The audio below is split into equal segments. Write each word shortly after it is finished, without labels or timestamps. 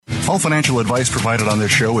All financial advice provided on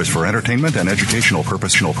this show is for entertainment and educational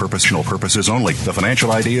purposes only. The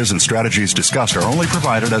financial ideas and strategies discussed are only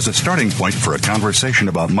provided as a starting point for a conversation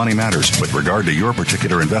about money matters. With regard to your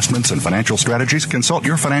particular investments and financial strategies, consult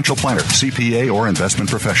your financial planner, CPA, or investment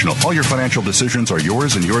professional. All your financial decisions are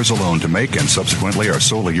yours and yours alone to make, and subsequently are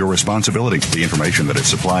solely your responsibility. The information that is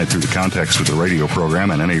supplied through the context of the radio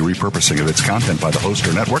program and any repurposing of its content by the host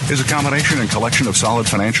or network is a combination and collection of solid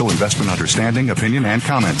financial investment understanding, opinion, and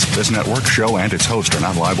comments. This network, show, and its host are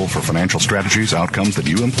not liable for financial strategies, outcomes that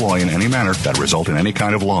you employ in any manner that result in any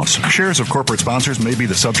kind of loss. Shares of corporate sponsors may be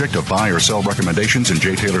the subject of buy or sell recommendations in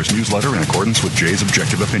Jay Taylor's newsletter in accordance with Jay's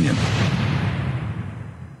objective opinion.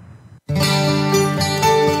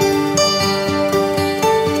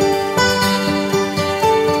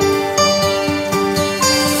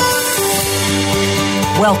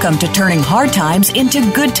 Welcome to Turning Hard Times into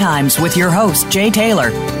Good Times with your host, Jay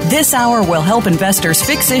Taylor. This hour will help investors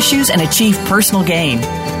fix issues and achieve personal gain.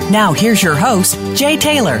 Now, here's your host, Jay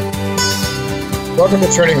Taylor. Welcome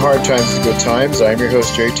to Turning Hard Times into Good Times. I'm your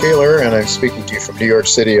host, Jay Taylor, and I'm speaking to you from New York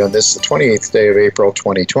City on this, the 28th day of April,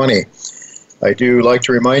 2020. I do like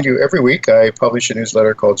to remind you every week I publish a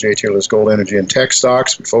newsletter called Jay Taylor's Gold, Energy, and Tech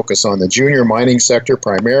Stocks. We focus on the junior mining sector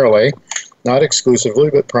primarily, not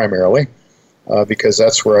exclusively, but primarily. Because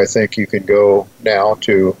that's where I think you can go now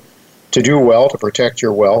to do well, to protect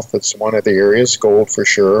your wealth. It's one of the areas, gold for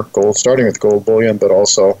sure, gold starting with gold bullion, but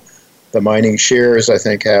also the mining shares, I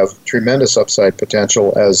think, have tremendous upside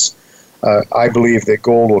potential as I believe that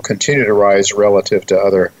gold will continue to rise relative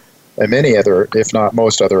to many other, if not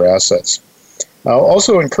most other assets. I'll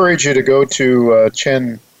also encourage you to go to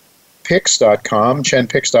chenpicks.com,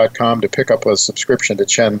 chenpicks.com, to pick up a subscription to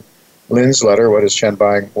Chen Lin's letter, What is Chen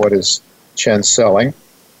Buying, What is Chen Selling?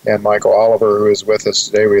 And Michael Oliver, who is with us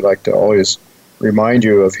today, we like to always remind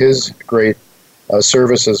you of his great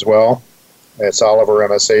service as well. It's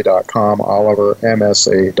olivermsa.com,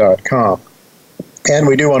 olivermsa.com. And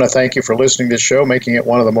we do want to thank you for listening to this show, making it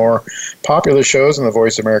one of the more popular shows on the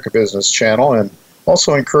Voice America Business channel, and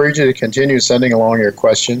also encourage you to continue sending along your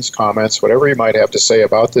questions, comments, whatever you might have to say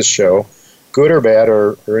about this show, good or bad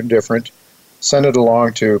or indifferent. Send it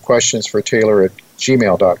along to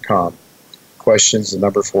questionsfortaylor@gmail.com. Questions, the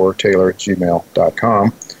number 4,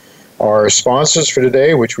 Taylor@gmail.com. Our sponsors for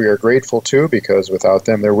today, which we are grateful to because without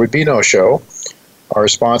them there would be no show. Our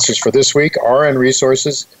sponsors for this week, RN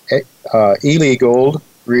Resources, Ely Gold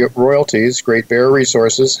Royalties, Great Bear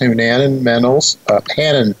Resources, Hannon Metals, I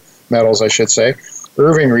should say,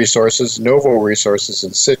 Irving Resources, Novo Resources,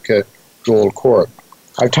 and Sitka Gold Corp.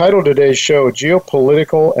 I've titled today's show,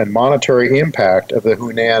 Geopolitical and Monetary Impact of the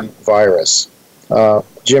Hunan Virus.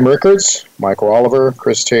 Jim Rickards, Michael Oliver,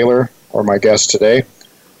 Chris Taylor are my guests today.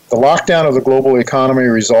 The lockdown of the global economy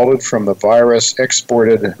resulted from the virus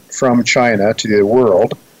exported from China to the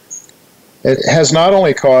world. It has not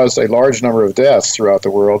only caused a large number of deaths throughout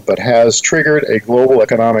the world, but has triggered a global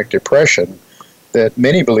economic depression that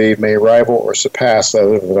many believe may rival or surpass that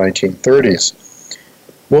of the 1930s.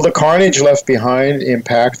 Will the carnage left behind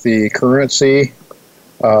impact the current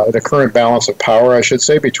balance of power, I should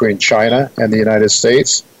say, between China and the United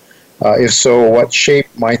States? If so, what shape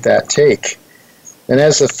might that take? And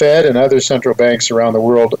as the Fed and other central banks around the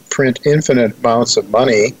world print infinite amounts of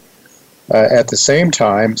money, at the same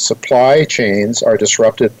time, supply chains are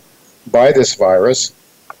disrupted by this virus,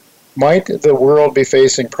 might the world be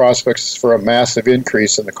facing prospects for a massive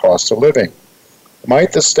increase in the cost of living?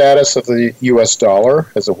 Might the status of the U.S. dollar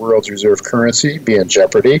as the world's reserve currency be in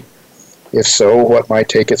jeopardy? If so, what might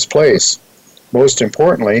take its place? Most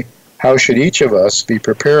importantly, how should each of us be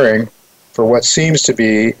preparing for what seems to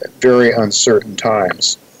be very uncertain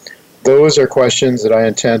times? Those are questions that I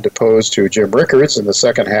intend to pose to Jim Rickards in the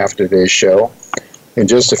second half of today's show. In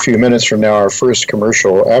just a few minutes from now, after our first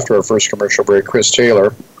commercial break, Chris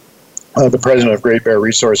Taylor, the president of Great Bear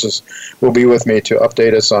Resources, will be with me to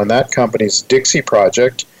update us on that company's Dixie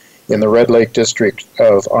project in the Red Lake District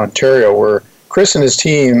of Ontario, where Chris and his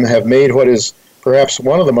team have made what is perhaps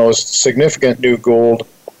one of the most significant new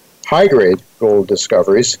high-grade gold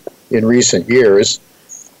discoveries in recent years.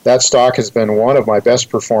 That stock has been one of my best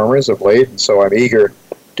performers of late, and so I'm eager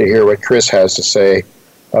to hear what Chris has to say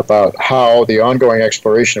about how the ongoing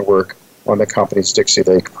exploration work on the company's Dixie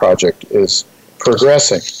Lake project is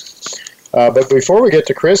progressing. But before we get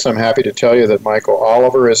to Chris, I'm happy to tell you that Michael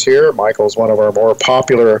Oliver is here. Michael's one of our more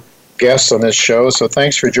popular guests on this show, so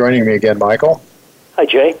thanks for joining me again, Michael. Hi,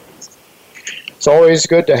 Jay. It's always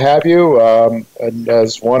good to have you, and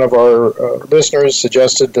as one of our listeners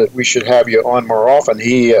suggested that we should have you on more often,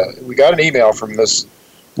 we got an email from this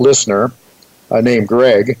listener named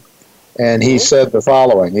Greg, And he said the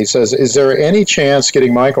following. He says, is there any chance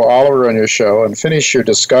getting Michael Oliver on your show and finish your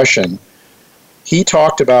discussion? He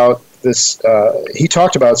talked about this. He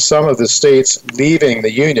talked about some of the states leaving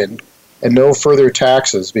the union and no further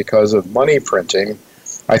taxes because of money printing.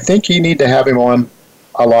 I think you need to have him on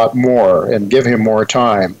a lot more and give him more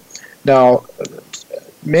time. Now,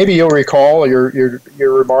 maybe you'll recall your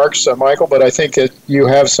remarks, Michael, but I think that you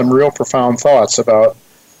have some real profound thoughts about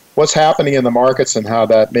what's happening in the markets and how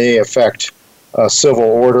that may affect civil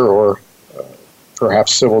order or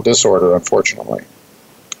perhaps civil disorder, unfortunately.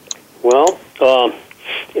 Well,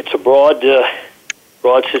 it's a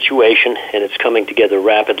broad situation, and it's coming together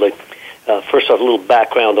rapidly. First off, a little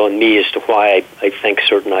background on me as to why I think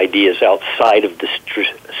certain ideas outside of the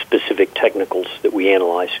specific technicals that we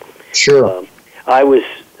analyze. Sure.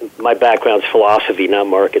 My background's philosophy, not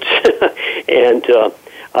markets, and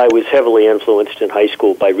I was heavily influenced in high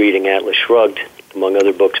school by reading Atlas Shrugged, among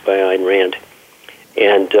other books by Ayn Rand.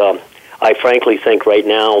 And I frankly think right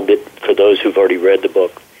now that for those who've already read the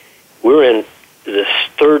book, we're in the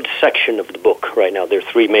third section of the book right now. There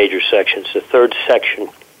are three major sections. The third section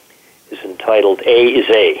is entitled A is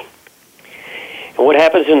A. And what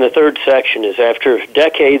happens in the third section is after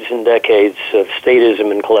decades and decades of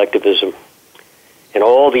statism and collectivism and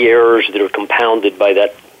all the errors that are compounded by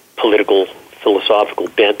that political, philosophical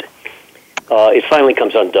bent, it finally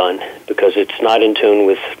comes undone because it's not in tune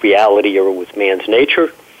with reality or with man's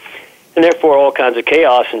nature, and therefore all kinds of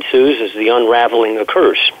chaos ensues as the unraveling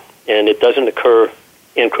occurs. And it doesn't occur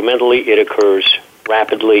incrementally, it occurs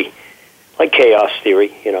rapidly, like chaos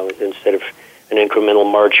theory. Instead of an incremental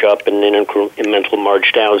march up and an incremental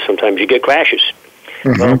march down, sometimes you get crashes.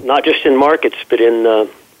 Mm-hmm. Well, not just in markets, but in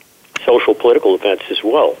social political events as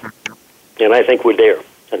well. And I think we're there.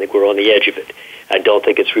 I think we're on the edge of it. I don't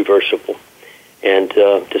think it's reversible. And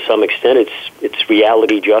to some extent, it's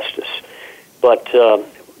reality justice. But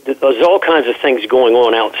there's all kinds of things going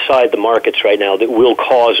on outside the markets right now that will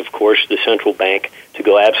cause, of course, the central bank to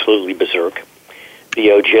go absolutely berserk. The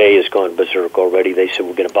OJ has gone berserk already. They said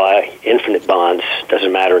we're going to buy infinite bonds.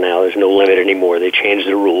 Doesn't matter now. There's no limit anymore. They changed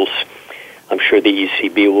the rules. I'm sure the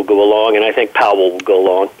ECB will go along, and I think Powell will go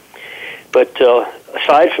along. But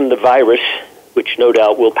aside from the virus, which no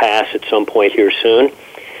doubt will pass at some point here soon,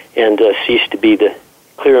 and cease to be the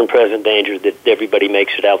clear and present danger that everybody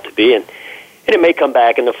makes it out to be, and it may come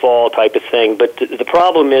back in the fall type of thing, but the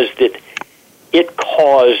problem is that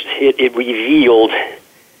it revealed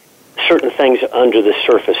certain things under the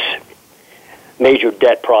surface. Major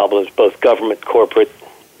debt problems, both government, corporate,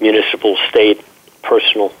 municipal, state,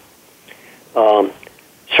 personal.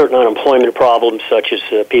 Certain unemployment problems, such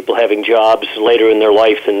as people having jobs later in their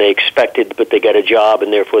life than they expected, but they got a job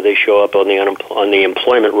and therefore they show up on the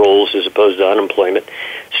employment rolls as opposed to unemployment,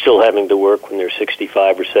 still having to work when they're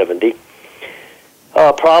 65 or 70.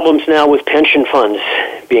 Problems now with pension funds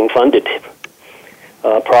being funded.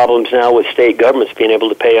 Problems now with state governments being able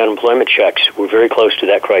to pay unemployment checks. We're very close to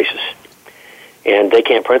that crisis. And they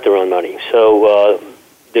can't print their own money. So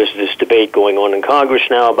there's this debate going on in Congress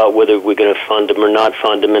now about whether we're going to fund them or not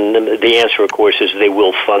fund them. And the answer, of course, is they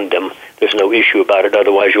will fund them. There's no issue about it.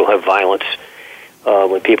 Otherwise, you'll have violence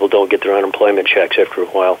when people don't get their unemployment checks after a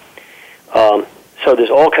while. So there's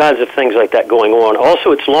all kinds of things like that going on.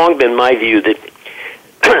 Also, it's long been my view that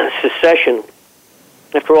secession,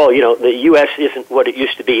 after all, the U.S. isn't what it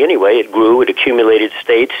used to be anyway. It grew, it accumulated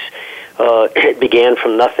states, it began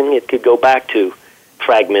from nothing. It could go back to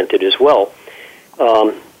fragmented as well,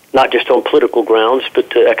 not just on political grounds,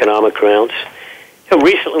 but economic grounds.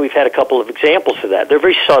 Recently we've had a couple of examples of that. They're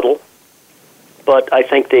very subtle, but I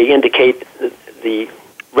think they indicate the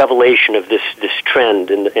revelation of this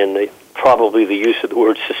trend and probably the use of the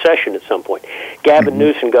word secession at some point. Gavin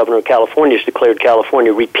Newsom, governor of California, has declared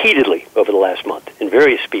California repeatedly over the last month in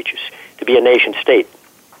various speeches to be a nation state.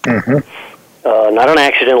 Mm-hmm. Not an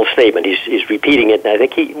accidental statement. He's repeating it, and I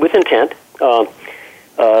think with intent.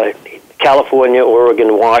 California,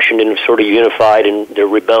 Oregon, Washington have sort of unified in their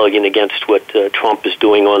rebellion against what Trump is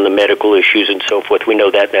doing on the medical issues and so forth. We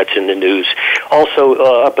know that's in the news. Also,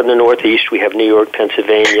 up in the Northeast, we have New York,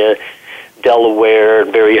 Pennsylvania, Delaware,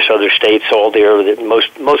 and various other states, all there that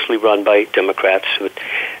mostly run by Democrats. But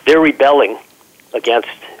they're rebelling against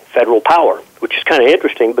federal power, which is kind of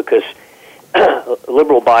interesting because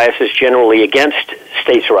liberal bias is generally against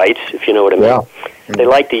states' rights, if you know what I mean. Yeah. Mm-hmm. They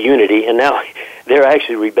like the unity, and now they're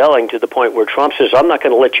actually rebelling to the point where Trump says, I'm not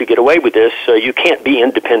going to let you get away with this, so you can't be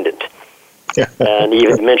independent. Yeah. And he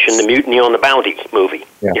even mentioned the Mutiny on the Bounty movie.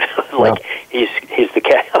 Yeah. He's the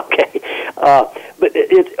cat. Okay. But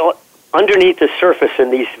underneath the surface in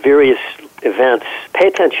these various events, pay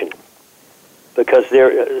attention, because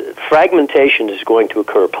fragmentation is going to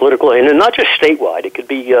occur, political, and not just statewide. It could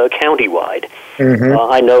be county-wide.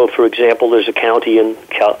 Mm-hmm. I know, for example, there's a county in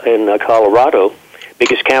Colorado,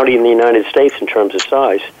 biggest county in the United States in terms of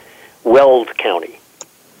size, Weld County.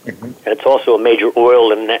 Mm-hmm. And it's also a major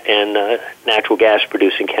oil and natural gas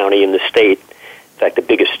producing county in the state. In fact, the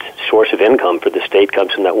biggest source of income for the state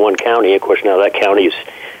comes from that one county. Of course, now that county is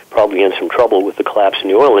probably in some trouble with the collapse in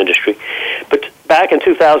the oil industry. But back in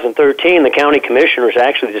 2013, the county commissioners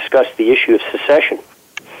actually discussed the issue of secession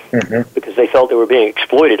because they felt they were being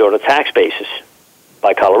exploited on a tax basis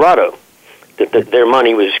by Colorado, that their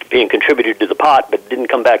money was being contributed to the pot but didn't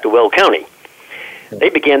come back to Weld County. They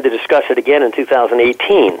began to discuss it again in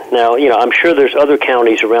 2018. Now, I'm sure there's other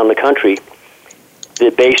counties around the country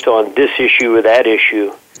that, based on this issue or that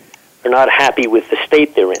issue, are not happy with the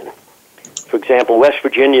state they're in. For example, West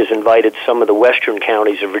Virginia has invited some of the western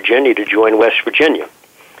counties of Virginia to join West Virginia.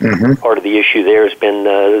 Mm-hmm. Part of the issue there has been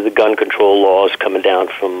the gun control laws coming down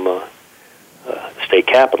from the state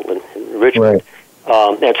capital in Richmond.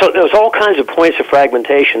 Right. And so there's all kinds of points of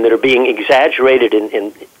fragmentation that are being exaggerated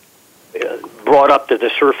and brought up to the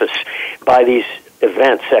surface by these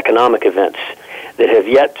events, economic events, that have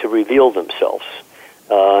yet to reveal themselves.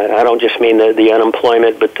 I don't just mean the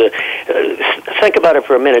unemployment, but think about it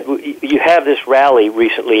for a minute. You have this rally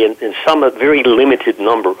recently in some very limited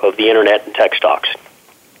number of the Internet and tech stocks.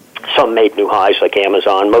 Some made new highs, like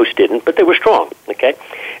Amazon. Most didn't, but they were strong. Okay,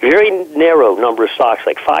 very narrow number of stocks,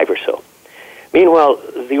 like 5 or so. Meanwhile,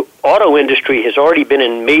 the auto industry has already been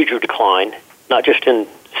in major decline, not just in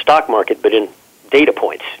stock market, but in data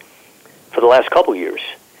points for the last couple years.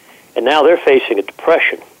 And now they're facing a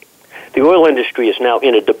depression. The oil industry is now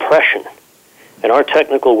in a depression. And our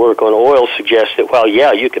technical work on oil suggests that, well,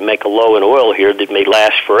 yeah, you can make a low in oil here that may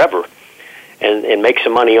last forever and make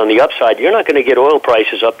some money on the upside. You're not going to get oil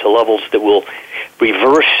prices up to levels that will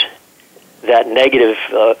reverse that negative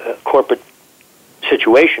corporate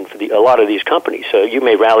situation for a lot of these companies. So you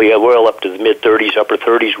may rally oil up to the mid-30s, upper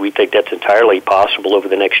 30s. We think that's entirely possible over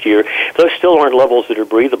the next year. Those still aren't levels that are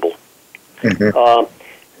breathable. Mm-hmm.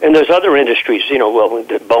 And there's other industries,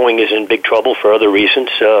 Boeing is in big trouble for other reasons.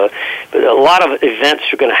 But a lot of events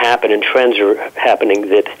are going to happen and trends are happening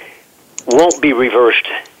that won't be reversed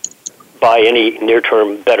by any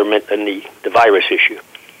near-term betterment in the virus issue.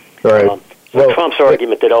 Right. Trump's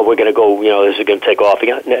argument that, we're going to go, is it going to take off?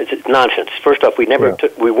 It's nonsense. First off, we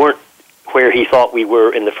weren't where he thought we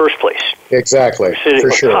were in the first place. Exactly.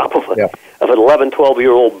 We're sitting on top of an 11,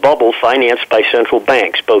 12-year-old bubble financed by central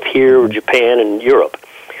banks, both here, Japan, and Europe.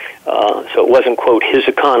 So it wasn't, quote, his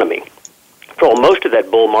economy. Well, most of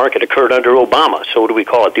that bull market occurred under Obama. So what do we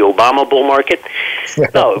call it, the Obama bull market?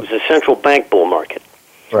 No, it was a central bank bull market.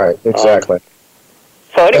 Right, exactly.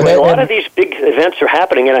 So anyway, a lot of these big events are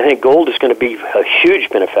happening, and I think gold is going to be a huge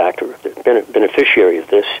beneficiary of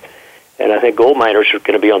this. And I think gold miners are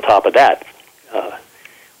going to be on top of that.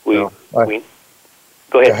 Go ahead.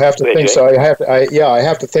 I have to think so. I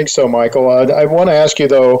have to think so, Michael. I want to ask you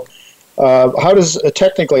though, how does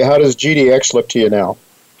GDX look to you now?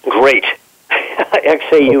 Great.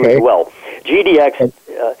 XAU as well. GDX,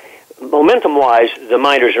 momentum-wise, the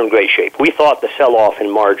miners are in great shape. We thought the sell-off in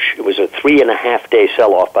March, it was a 3.5-day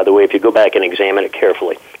sell-off, by the way, if you go back and examine it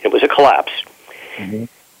carefully. It was a collapse. Mm-hmm.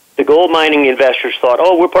 The gold mining investors thought,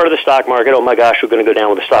 we're part of the stock market. Oh, my gosh, we're going to go down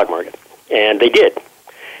with the stock market. And they did.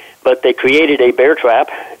 But they created a bear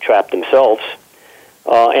trapped themselves,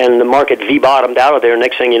 and the market V-bottomed out of there.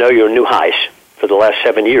 Next thing you know, you're in new highs for the last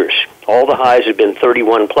 7 years. All the highs have been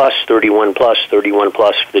 31 plus, 31 plus, 31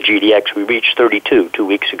 plus for the GDX. We reached 32 2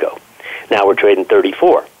 weeks ago. Now we're trading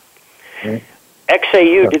 34. Mm-hmm.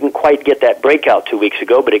 XAU didn't quite get that breakout 2 weeks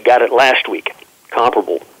ago, but it got it last week.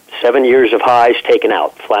 Comparable. 7 years of highs taken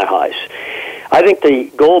out, flat highs. I think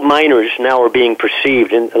the gold miners now are being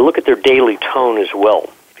perceived, and look at their daily tone as well.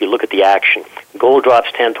 If you look at the action, gold drops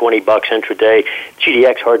 $10, $20 intraday.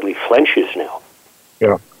 GDX hardly flinches now.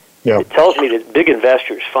 Yeah. It tells me that big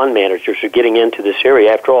investors, fund managers, are getting into this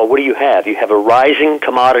area. After all, what do you have? You have a rising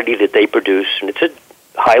commodity that they produce, and it's at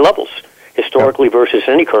high levels, historically versus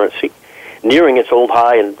any currency, nearing its old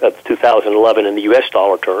high of 2011 in the U.S.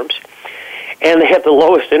 dollar terms. And they have the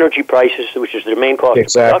lowest energy prices, which is their main cost of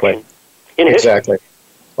production. Exactly.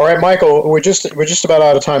 All right, Michael, we're just about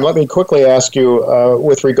out of time. Let me quickly ask you,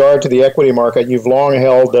 with regard to the equity market, you've long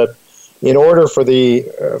held that in order for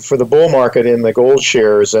the bull market in the gold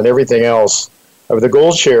shares and everything else, of the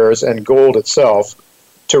gold shares and gold itself,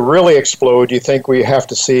 to really explode, you think we have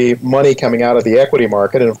to see money coming out of the equity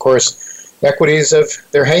market. And of course, equities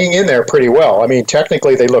they're hanging in there pretty well. I mean,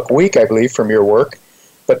 technically they look weak, I believe, from your work.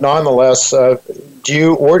 but nonetheless,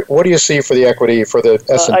 what do you see for the equity for the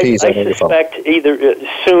S&Ps? I suspect either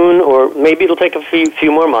soon or maybe it'll take a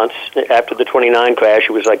few more months. After the 29 crash,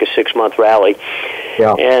 it was like a 6-month rally.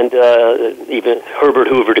 Yeah. And even Herbert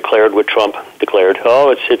Hoover declared what Trump declared.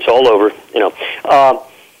 Oh, it's all over,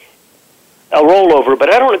 a rollover,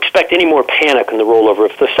 but I don't expect any more panic in the rollover.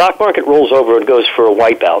 If the stock market rolls over and goes for a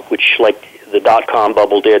wipeout, which like the dot-com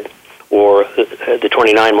bubble did or the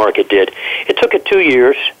 29 market did, it took it 2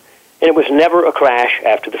 years, and it was never a crash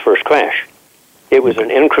after the first crash. It was an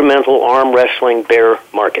incremental arm-wrestling bear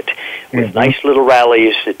market with nice little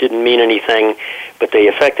rallies that didn't mean anything, but they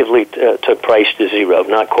effectively took price to zero.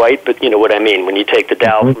 Not quite, but you know what I mean. When you take the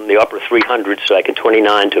Dow from the upper 300s, like in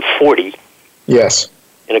 29 to 40, yes,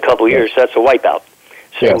 in a couple of years, that's a wipeout.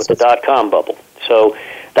 Same with the dot-com bubble. So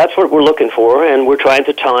that's what we're looking for, and we're trying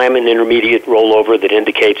to time an intermediate rollover that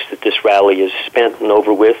indicates that this rally is spent and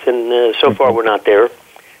over with, and so far we're not there,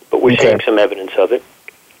 but we're seeing some evidence of it.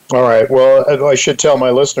 All right. Well, I should tell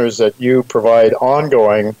my listeners that you provide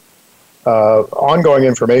ongoing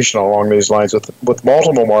information along these lines with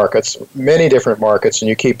multiple markets, many different markets, and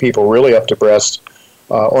you keep people really up to breast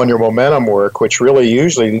on your momentum work, which really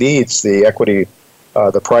usually leads the equity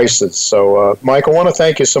the prices. So, Mike, I want to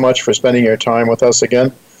thank you so much for spending your time with us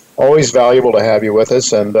again. Always valuable to have you with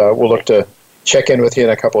us, and we'll look to check in with you in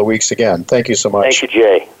a couple of weeks again. Thank you so much. Thank you,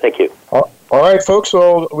 Jay. Thank you. All right, folks.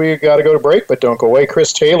 Well, we got to go to break, but don't go away.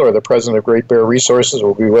 Chris Taylor, the president of Great Bear Resources,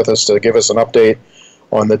 will be with us to give us an update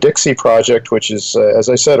on the Dixie project, which is, as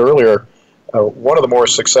I said earlier, one of the more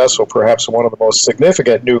successful, perhaps one of the most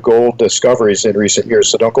significant new gold discoveries in recent years.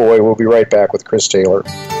 So don't go away. We'll be right back with Chris Taylor.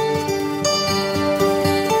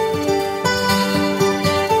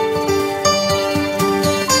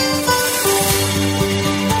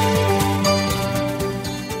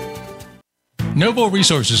 Novo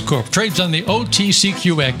Resources Corp. trades on the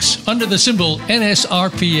OTCQX under the symbol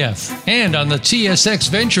NSRPF and on the TSX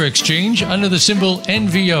Venture Exchange under the symbol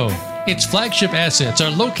NVO. Its flagship assets are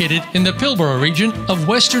located in the Pilbara region of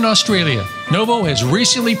Western Australia. Novo has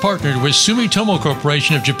recently partnered with Sumitomo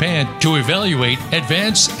Corporation of Japan to evaluate,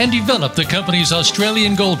 advance, and develop the company's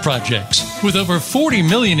Australian gold projects. With over $40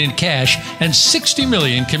 million in cash and $60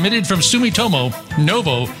 million committed from Sumitomo,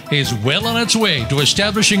 Novo is well on its way to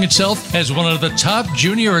establishing itself as one of the top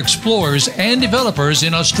junior explorers and developers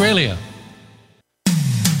in Australia.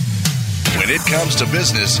 When it comes to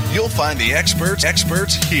business, you'll find the experts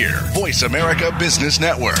here. Voice America Business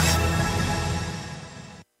Network.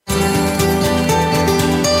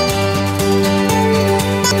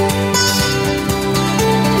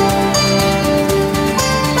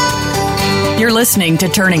 You're listening to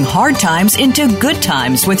Turning Hard Times into Good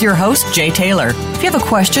Times with your host, Jay Taylor. If you have a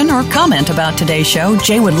question or comment about today's show,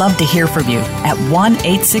 Jay would love to hear from you at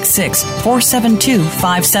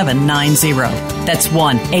 1-866-472-5790. That's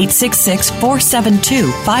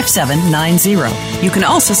 1-866-472-5790. You can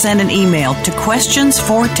also send an email to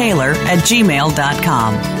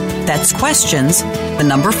questionsfortaylor@gmail.com. That's questions, the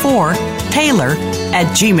number 4,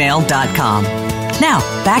 Taylor@gmail.com. Now,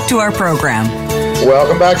 back to our program.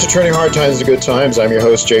 Welcome back to Turning Hard Times to Good Times. I'm your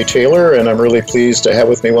host, Jay Taylor, and I'm really pleased to have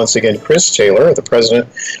with me once again Chris Taylor, the president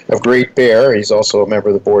of Great Bear. He's also a member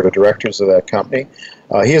of the board of directors of that company.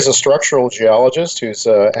 He is a structural geologist who's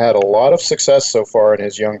had a lot of success so far in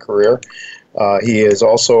his young career. He is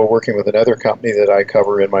also working with another company that I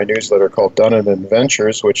cover in my newsletter called Dunedin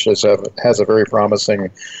Ventures, which has a very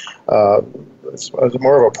promising, it's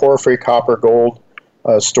more of a porphyry copper gold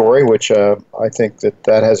story, which I think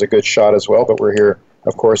that has a good shot as well. But we're here,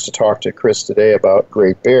 of course, to talk to Chris today about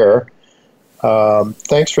Great Bear.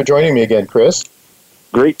 Thanks for joining me again, Chris.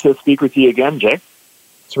 Great to speak with you again, Jay.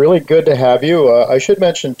 It's really good to have you. I should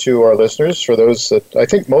mention to our listeners, for those that I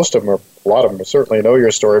think most of them, or a lot of them, certainly know your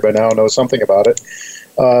story by now, know something about it.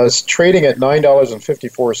 It's trading at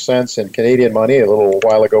 $9.54 in Canadian money a little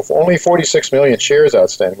while ago for only 46 million shares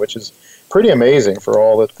outstanding, which is pretty amazing for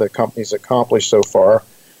all that the company's accomplished so far.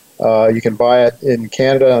 You can buy it in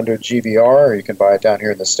Canada under GBR, or you can buy it down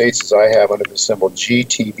here in the States, as I have, under the symbol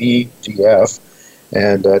GTBDF.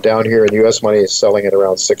 And down here in U.S. money, is selling at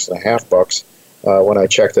around $6.50 when I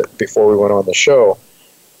checked it before we went on the show.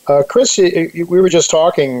 Chris, we were just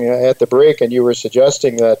talking at the break, and you were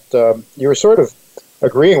suggesting that you were sort of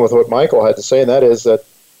agreeing with what Michael had to say, and that is that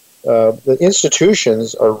the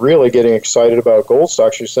institutions are really getting excited about gold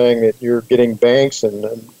stocks. You're saying that you're getting banks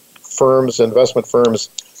and firms, investment firms,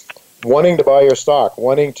 wanting to buy your stock,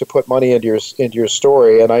 wanting to put money into your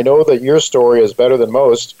story. And I know that your story is better than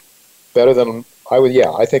most, I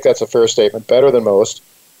think that's a fair statement, better than most.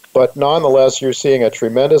 But nonetheless, you're seeing a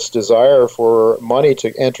tremendous desire for money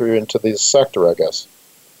to enter into this sector, I guess.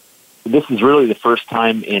 this is really the first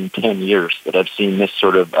time in 10 years that I've seen this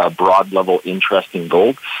sort of broad-level interest in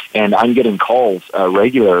gold. And I'm getting calls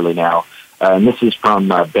regularly now, and this is from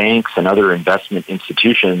banks and other investment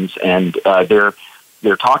institutions, and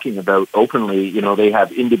they're talking about openly, they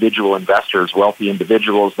have individual investors, wealthy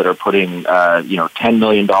individuals that are putting, $10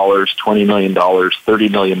 million, $20 million,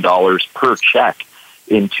 $30 million per check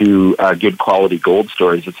into good quality gold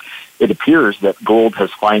stories. It appears that gold has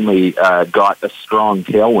finally got a strong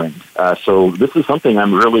tailwind. So this is something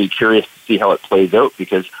I'm really curious to see how it plays out,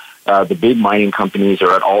 because the big mining companies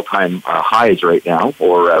are at all-time highs right now,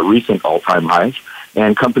 or recent all-time highs.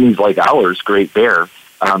 And companies like ours, Great Bear,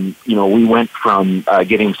 we went from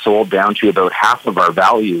getting sold down to about half of our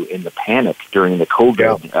value in the panic during the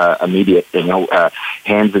COVID immediate,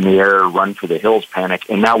 hands in the air, run for the hills panic.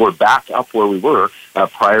 And now we're back up where we were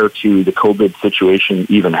prior to the COVID situation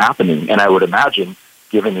even happening. And I would imagine,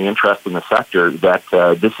 given the interest in the sector, that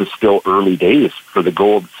this is still early days for the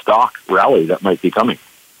gold stock rally that might be coming.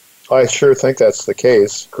 I sure think that's the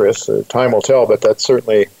case, Chris. Time will tell, but that's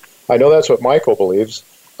certainly, I know that's what Michael believes.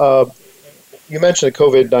 You mentioned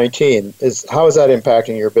COVID-19. How is that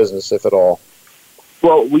impacting your business, if at all?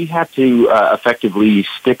 Well, we had to effectively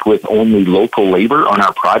stick with only local labor on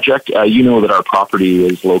our project. You know that our property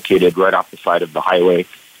is located right off the side of the highway,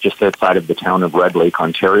 just outside of the town of Red Lake,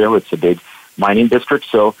 Ontario. It's a big mining district,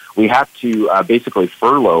 so we had to basically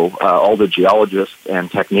furlough all the geologists and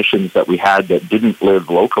technicians that we had that didn't live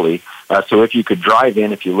locally. So if you could drive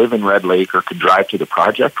in, if you live in Red Lake or could drive to the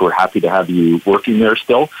project, we're happy to have you working there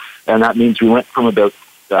still. And that means we went from about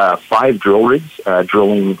 5 drill rigs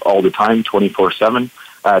drilling all the time, 24/7,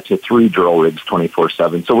 to 3 drill rigs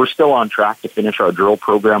 24/7. So we're still on track to finish our drill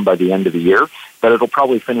program by the end of the year, but it'll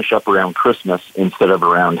probably finish up around Christmas instead of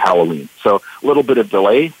around Halloween. So a little bit of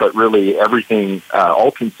delay, but really everything,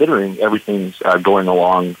 all considering, everything's going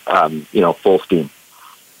along, full steam.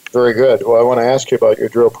 Very good. Well, I want to ask you about your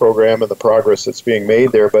drill program and the progress that's being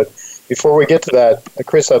made there, but before we get to that,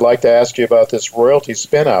 Chris, I'd like to ask you about this royalty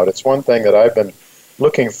spin-out. It's one thing that I've been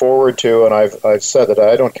looking forward to, and I've said that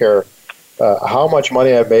I don't care how much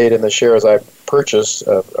money I've made in the shares I purchase,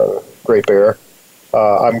 Great Bear.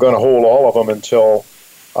 I'm going to hold all of them until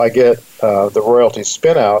I get the royalty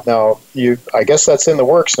spin-out. Now, I guess that's in the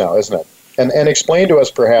works now, isn't it? And explain to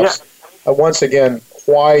us, perhaps, once again,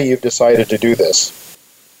 why you've decided to do this.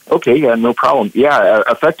 Okay, yeah, no problem. Yeah,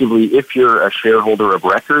 effectively, if you're a shareholder of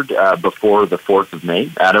record before the 4th of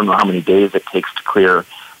May, I don't know how many days it takes to clear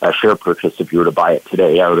a share purchase if you were to buy it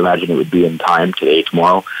today. I would imagine it would be in time today,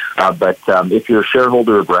 tomorrow. But if you're a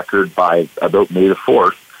shareholder of record by about May the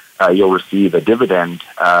 4th, you'll receive a dividend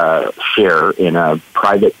share in a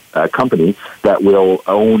private company that will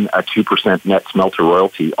own a 2% net smelter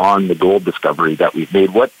royalty on the gold discovery that we've made.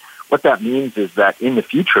 What that means is that in the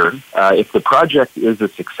future, if the project is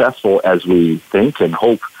as successful as we think and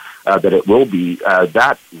hope that it will be,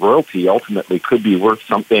 that royalty ultimately could be worth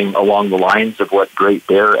something along the lines of what Great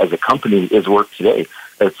Bear as a company is worth today.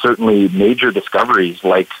 Certainly major discoveries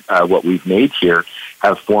like what we've made here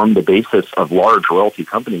have formed the basis of large royalty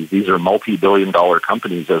companies. These are multi-billion-dollar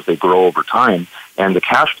companies as they grow over time, and the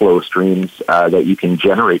cash flow streams that you can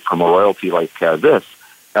generate from a royalty like this,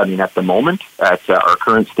 I mean, at the moment, at our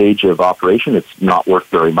current stage of operation, it's not worth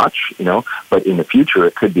very much, but in the future,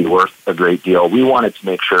 it could be worth a great deal. We wanted to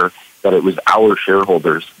make sure that it was our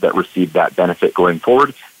shareholders that received that benefit going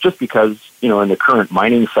forward, just because, in the current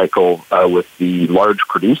mining cycle with the large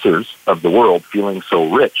producers of the world feeling so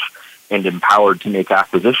rich and empowered to make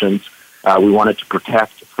acquisitions, we wanted to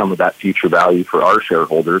protect some of that future value for our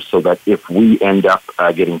shareholders so that if we end up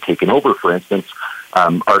getting taken over, for instance,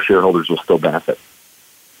 our shareholders will still benefit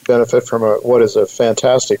from what is a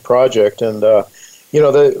fantastic project. And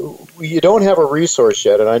you don't have a resource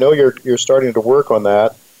yet, and I know you're starting to work on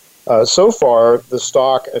that. So far, the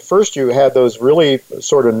stock, at first you had those really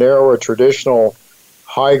sort of narrower traditional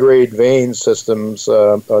high-grade vein systems,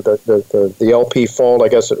 the LP fault, I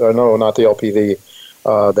guess, no, not the LP,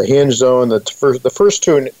 the hinge zone, the first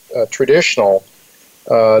two traditional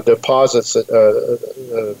deposits,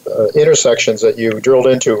 intersections that you drilled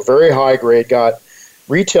into, very high-grade, got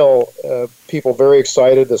retail people very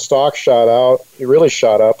excited. The stock shot out. It really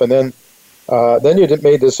shot up. And then you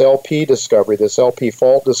made this LP discovery, this LP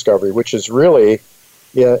fault discovery, which is really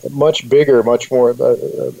much bigger, much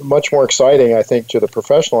more exciting, I think, to the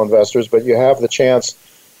professional investors. But you have the chance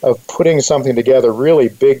of putting something together, really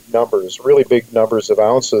big numbers of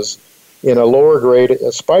ounces in a lower grade,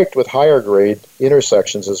 spiked with higher grade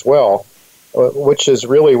intersections as well, which is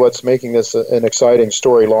really what's making this an exciting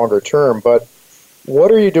story longer term. But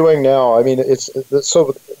What are you doing now? I mean,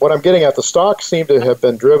 so what I'm getting at, the stocks seem to have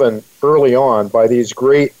been driven early on by these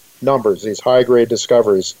great numbers, these high-grade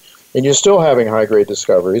discoveries, and you're still having high-grade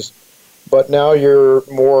discoveries, but now you're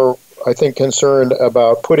more, I think, concerned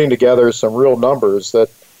about putting together some real numbers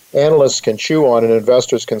that analysts can chew on and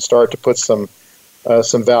investors can start to put some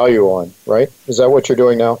value on, right? Is that what you're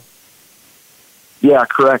doing now? Yeah,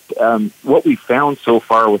 correct. What we found so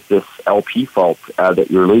far with this LP fault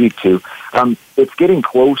that you're alluding to, it's getting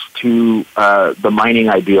close to the mining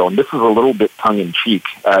ideal, and this is a little bit tongue-in-cheek,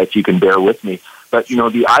 if you can bear with me. But,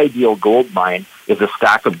 the ideal gold mine is a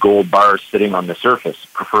stack of gold bars sitting on the surface,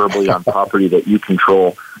 preferably on property that you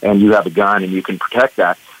control, and you have a gun and you can protect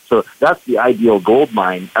that. So that's the ideal gold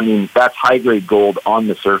mine. I mean, that's high-grade gold on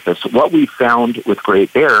the surface. What we found with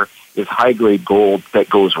Great Bear is high-grade gold that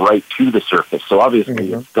goes right to the surface. So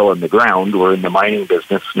obviously it's still in the ground. We're in the mining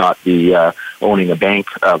business, not the owning a bank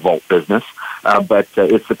vault business. But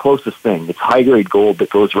it's the closest thing. It's high-grade gold that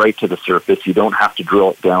goes right to the surface. You don't have to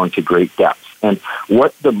drill it down to great depths. And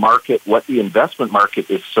what the investment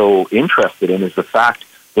market is so interested in is the fact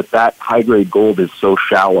that high-grade gold is so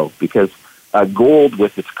shallow, because gold,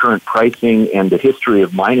 with its current pricing and the history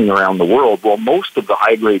of mining around the world, well, most of the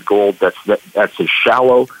high-grade gold that's as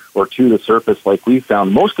shallow or to the surface like we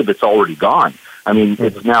found, most of it's already gone. I mean,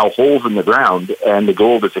 it's now holes in the ground, and the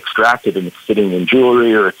gold is extracted, and it's sitting in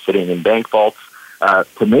jewelry or it's sitting in bank vaults.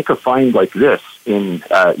 To make a find like this in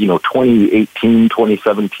 2018,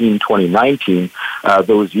 2017, 2019,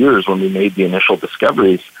 those years when we made the initial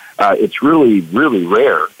discoveries, it's really, really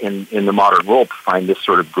rare in the modern world to find this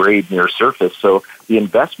sort of grade near surface. So the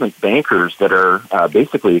investment bankers that are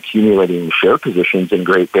basically accumulating share positions in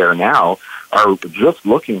Great Bear now are just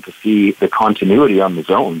looking to see the continuity on the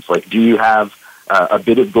zones. Like, do you have a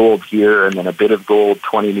bit of gold here and then a bit of gold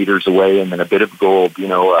 20 meters away and then a bit of gold,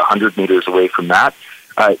 100 meters away from that?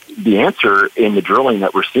 The answer in the drilling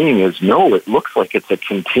that we're seeing is no, it looks like it's a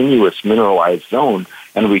continuous mineralized zone,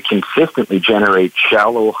 and we consistently generate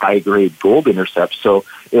shallow, high-grade gold intercepts. So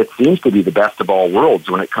it seems to be the best of all worlds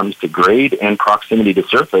when it comes to grade and proximity to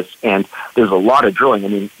surface, and there's a lot of drilling. I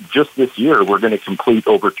mean, just this year, we're going to complete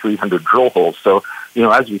over 300 drill holes. So,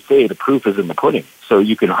 as we say, the proof is in the pudding. So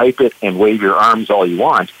you can hype it and wave your arms all you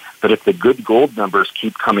want, but if the good gold numbers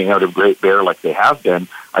keep coming out of Great Bear like they have been,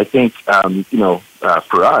 I think,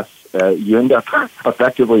 for us, you end up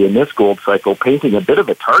effectively in this gold cycle painting a bit of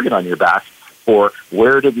a target on your back for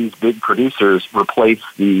where do these big producers replace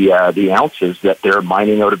the ounces that they're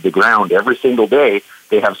mining out of the ground every single day.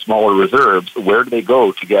 They have smaller reserves. Where do they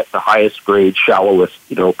go to get the highest grade, shallowest,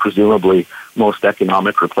 presumably most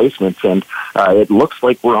economic replacements? And it looks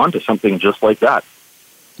like we're onto something just like that.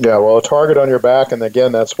 Yeah, well, a target on your back, and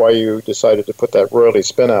again, that's why you decided to put that royalty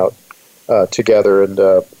spin-out together, and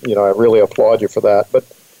I really applaud you for that. But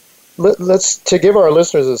let's to give our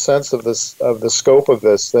listeners a sense of the scope of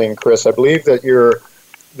this thing, Chris. I believe that you're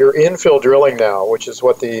infill drilling now, which is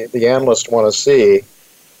what the analysts want to see,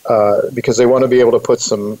 because they want to be able to put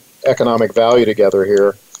some economic value together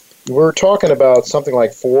here. We're talking about something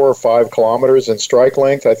like 4 or 5 kilometers in strike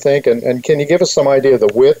length, I think. And can you give us some idea of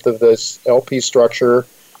the width of this LP structure,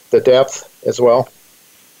 the depth as well?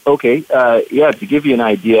 Okay, to give you an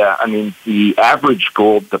idea, I mean, the average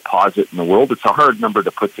gold deposit in the world, it's a hard number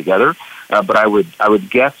to put together, but I would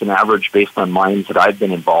guess an average based on mines that I've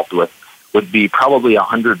been involved with would be probably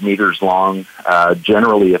 100 meters long,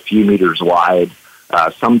 generally a few meters wide.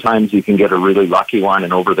 Sometimes you can get a really lucky one,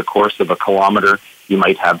 and over the course of a kilometer, you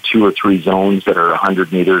might have 2 or 3 zones that are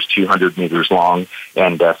 100 meters, 200 meters long,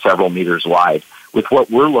 and several meters wide. With what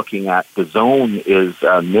we're looking at, the zone is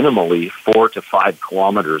minimally 4 to 5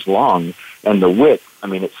 kilometers long, and the width, I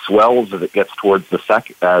mean, it swells as it gets towards the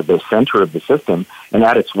center of the system, and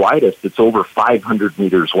at its widest, it's over 500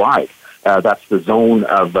 meters wide. That's the zone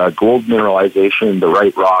of gold mineralization, the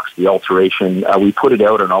right rocks, the alteration. We put it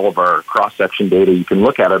out on all of our cross-section data. You can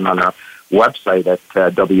look at it on our website at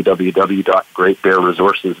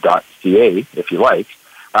www.greatbearresources.ca if you like.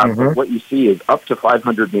 But what you see is up to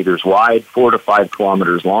 500 meters wide, 4 to 5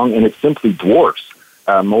 kilometers long, and it simply dwarfs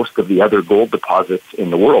most of the other gold deposits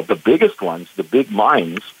in the world. The biggest ones, the big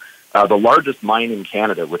mines, the largest mine in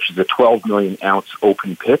Canada, which is a 12 million ounce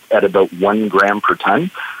open pit at about 1 gram per ton,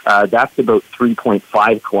 that's about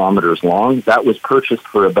 3.5 kilometers long. That was purchased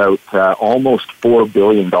for about almost $4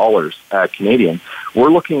 billion Canadian.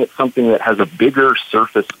 We're looking at something that has a bigger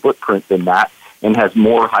surface footprint than that and has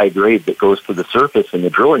more high grade that goes to the surface in the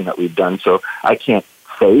drilling that we've done. So I can't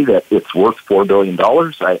say that it's worth $4 billion.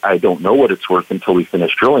 I don't know what it's worth until we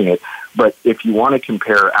finish drilling it. But if you want to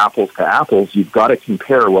compare apples to apples, you've got to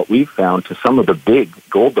compare what we've found to some of the big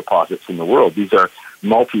gold deposits in the world. These are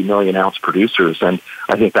multi-million ounce producers, and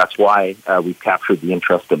I think that's why we've captured the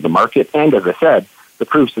interest of the market. And as I said, the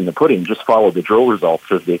proof's in the pudding. Just follow the drill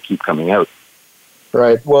results as they keep coming out.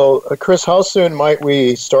 Right. Well, Chris, how soon might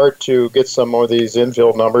we start to get some more of these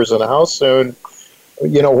infill numbers, and how soon,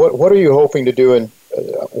 what are you hoping to do, and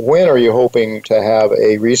when are you hoping to have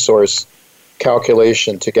a resource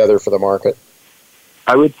calculation together for the market?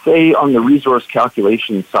 I would say on the resource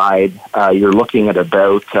calculation side, you're looking at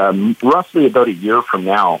about roughly about a year from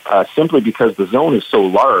now, simply because the zone is so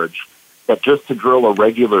large that just to drill a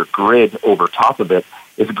regular grid over top of it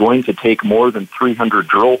is going to take more than 300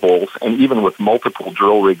 drill holes, and even with multiple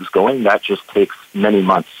drill rigs going, that just takes many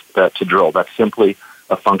months to drill. That's simply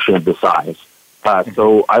a function of the size.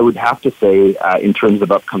 So I would have to say, in terms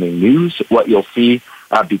of upcoming news, what you'll see,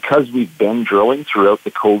 because we've been drilling throughout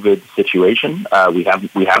the COVID situation,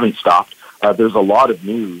 we haven't stopped. There's a lot of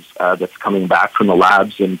news that's coming back from the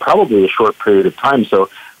labs in probably a short period of time. So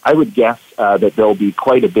I would guess that there'll be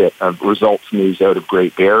quite a bit of results news out of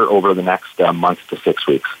Great Bear over the next month to 6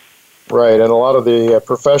 weeks. Right, and a lot of the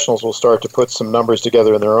professionals will start to put some numbers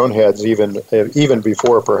together in their own heads, even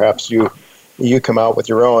before perhaps you come out with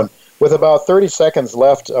your own. With about 30 seconds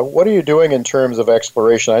left, what are you doing in terms of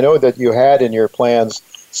exploration? I know that you had in your plans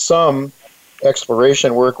some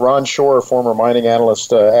exploration work. Ron Shore, a former mining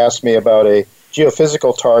analyst, asked me about a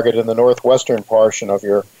geophysical target in the northwestern portion of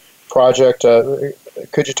your project.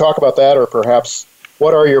 Could you talk about that, or perhaps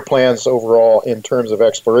what are your plans overall in terms of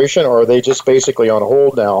exploration, or are they just basically on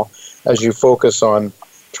hold now as you focus on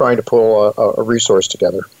trying to pull a resource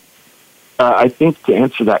together? I think to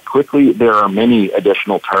answer that quickly, there are many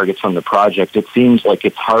additional targets on the project. It seems like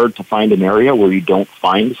it's hard to find an area where you don't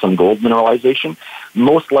find some gold mineralization.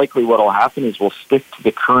 Most likely what will happen is we'll stick to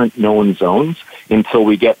the current known zones until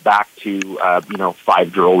we get back to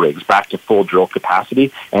 5 drill rigs, back to full drill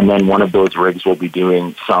capacity, and then one of those rigs will be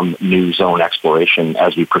doing some new zone exploration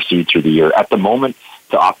as we proceed through the year. At the moment,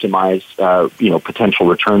 to optimize potential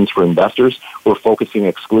returns for investors, we're focusing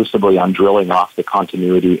exclusively on drilling off the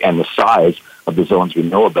continuity and the size of the zones we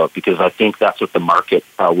know about, because I think that's what the market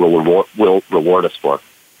will reward us for.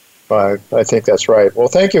 I think that's right. Well,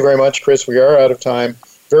 thank you very much, Chris. We are out of time.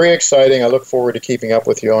 Very exciting. I look forward to keeping up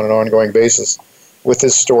with you on an ongoing basis with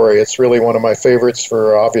this story. It's really one of my favorites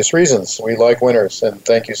for obvious reasons. We like winners, and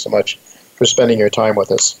thank you so much for spending your time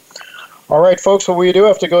with us. All right, folks, well, we do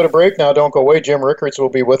have to go to break now. Don't go away. Jim Rickards will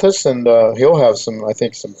be with us, and he'll have some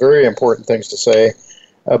very important things to say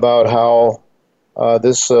about how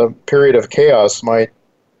this period of chaos might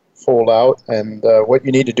fold out and what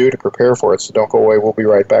you need to do to prepare for it. So don't go away. We'll be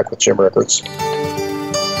right back with Jim Rickards.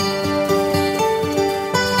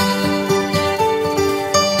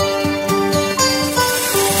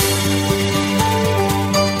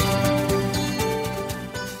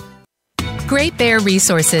 Great Bear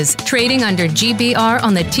Resources, trading under GBR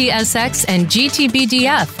on the TSX and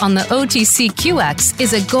GTBDF on the OTCQX,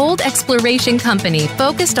 is a gold exploration company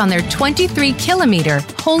focused on their 23-kilometer,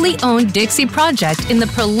 wholly owned Dixie project in the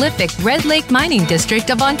prolific Red Lake Mining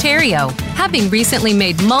District of Ontario. Having recently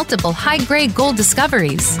made multiple high-grade gold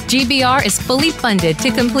discoveries, GBR is fully funded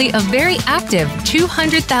to complete a very active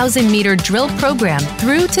 200,000-meter drill program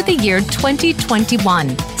through to the year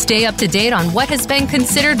 2021. Stay up to date on what has been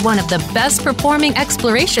considered one of the best-performing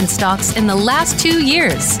exploration stocks in the last 2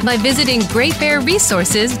 years by visiting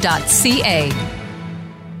greatbearresources.ca.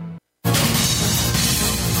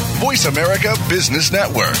 Voice America Business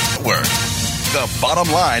Network. The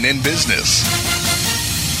bottom line in business.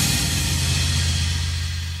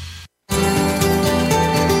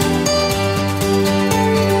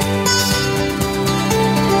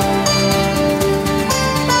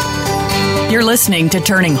 You're listening to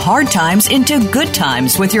Turning Hard Times into Good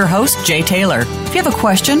Times with your host, Jay Taylor. If you have a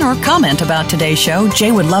question or comment about today's show,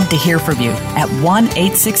 Jay would love to hear from you at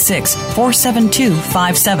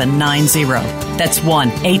 1-866-472-5790. That's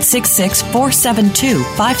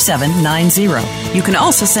 1-866-472-5790. You can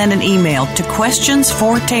also send an email to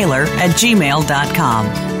questionsfortaylor@gmail.com.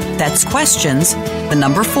 That's questions, the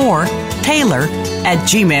number 4,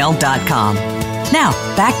 Taylor@gmail.com. Now,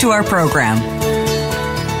 back to our program.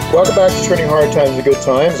 Welcome back to Turning Hard Times to Good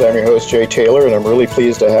Times. I'm your host, Jay Taylor, and I'm really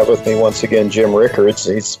pleased to have with me once again Jim Rickards.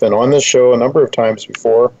 He's been on this show a number of times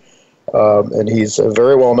before, and he's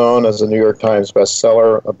very well known as a New York Times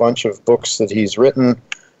bestseller, a bunch of books that he's written,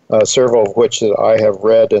 several of which that I have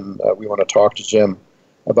read, and we want to talk to Jim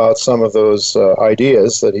about some of those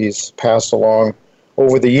ideas that he's passed along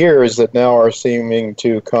over the years that now are seeming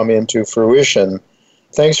to come into fruition.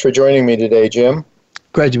 Thanks for joining me today, Jim.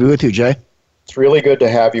 Great to be with you, Jay. It's really good to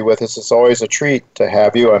have you with us. It's always a treat to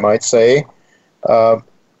have you, I might say.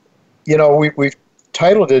 We've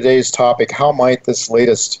titled today's topic, How Might This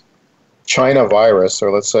Latest China virus,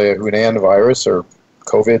 or let's say a Hunan virus, or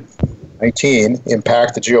COVID-19,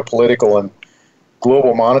 impact the geopolitical and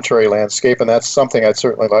global monetary landscape? And that's something I'd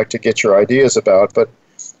certainly like to get your ideas about. But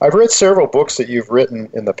I've read several books that you've written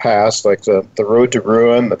in the past, like The Road to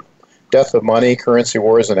Ruin, The Death of Money, Currency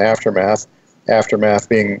Wars and Aftermath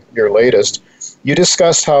being your latest. You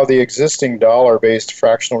discussed how the existing dollar-based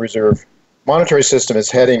fractional reserve monetary system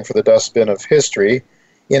is heading for the dustbin of history.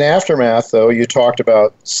 In Aftermath, though, you talked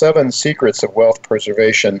about 7 secrets of wealth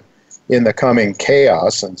preservation in the coming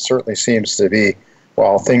chaos, and certainly seems to be,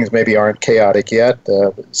 while things maybe aren't chaotic yet,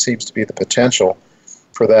 seems to be the potential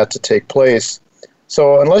for that to take place.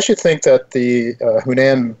 So unless you think that the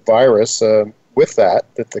Hunan virus, with that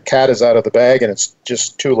the cat is out of the bag and it's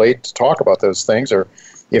just too late to talk about those things, or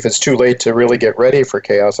if it's too late to really get ready for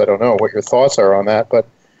chaos, I don't know what your thoughts are on that. But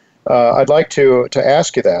I'd like to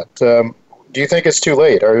ask you that. Do you think it's too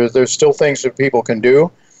late? Are there still things that people can do?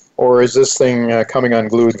 Or is this thing coming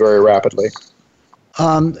unglued very rapidly?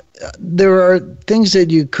 There are things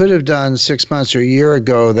that you could have done 6 months or a year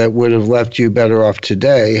ago that would have left you better off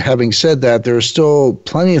today. Having said that, there are still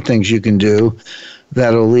plenty of things you can do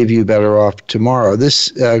that will leave you better off tomorrow.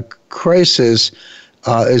 This crisis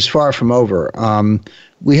is far from over.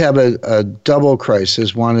 We have a double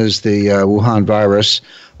crisis. One is the Wuhan virus,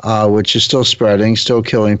 which is still spreading, still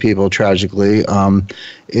killing people tragically.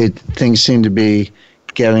 Things seem to be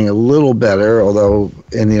getting a little better, although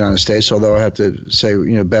in the United States, although I have to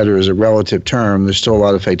say, better is a relative term. There's still a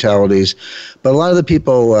lot of fatalities. But a lot of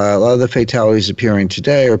the fatalities appearing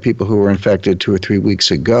today are people who were infected 2 or 3 weeks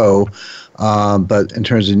ago. But in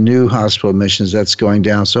terms of new hospital admissions, that's going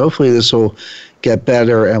down. So hopefully this will get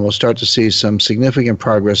better, and we'll start to see some significant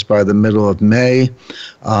progress by the middle of May.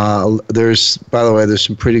 By the way, there's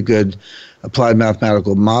some pretty good applied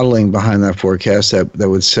mathematical modeling behind that forecast that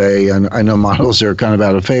would say, and I know models are kind of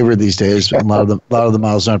out of favor these days. A lot of the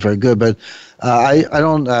models aren't very good, but I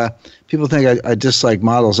don't. People think I dislike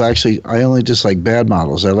models. Actually, I only dislike bad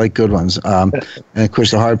models. I like good ones. And of course,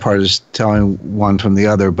 the hard part is telling one from the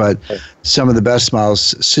other. But some of the best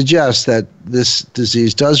models suggest that this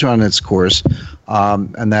disease does run its course,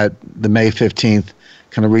 and that the May 15th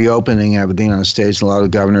kind of reopening of the United States, and a lot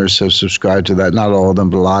of governors have subscribed to that, not all of them,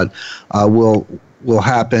 but a lot, will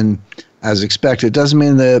happen as expected. Doesn't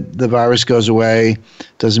mean the virus goes away,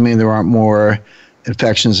 doesn't mean there aren't more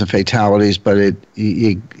infections and fatalities, but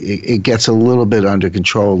it gets a little bit under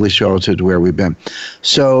control, at least relative to where we've been.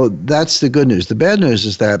 So that's the good news. The bad news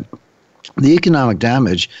is that the economic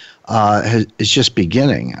damage is just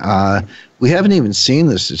beginning. We haven't even seen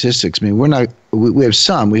the statistics. I mean, we have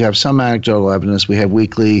some anecdotal evidence. We have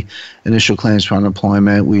weekly initial claims for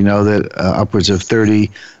unemployment. We know that upwards of 30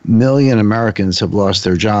 million Americans have lost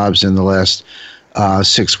their jobs in the last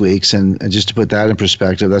 6 weeks. And just to put that in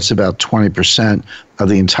perspective, that's about 20% of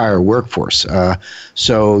the entire workforce.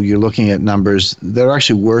 So you're looking at numbers that are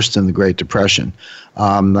actually worse than the Great Depression.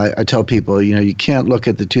 I tell people, you can't look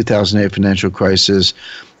at the 2008 financial crisis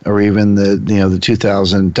or even the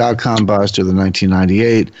 2000 dot-com bust or the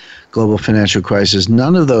 1998 global financial crisis.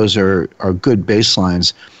 None of those are good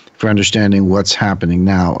baselines for understanding what's happening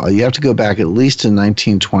now. You have to go back at least to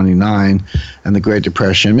 1929 and the Great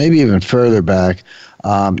Depression, maybe even further back,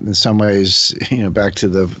 in some ways, back to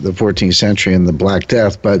the 14th century and the Black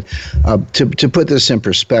Death. But to put this in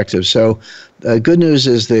perspective, so good news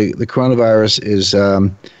is the coronavirus is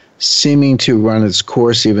seeming to run its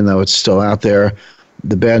course, even though it's still out there.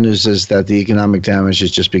 The bad news is that the economic damage has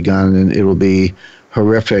just begun, and it will be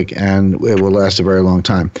horrific, and it will last a very long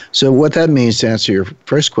time. So what that means, to answer your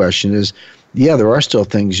first question, is, there are still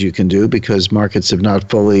things you can do because markets have not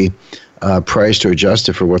fully priced or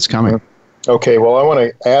adjusted for what's coming. Okay, well, I want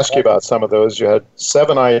to ask you about some of those. You had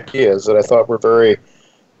 7 ideas that I thought were very,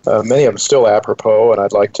 many of them still apropos, and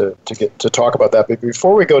I'd like to get to talk about that. But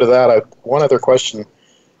before we go to that, one other question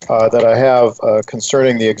that I have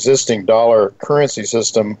concerning the existing dollar currency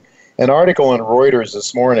system. An article in Reuters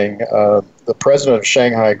this morning, the president of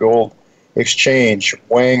Shanghai Gold Exchange,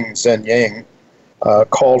 Wang Zhenying,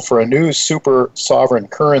 called for a new super sovereign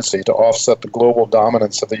currency to offset the global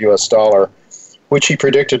dominance of the U.S. dollar, which he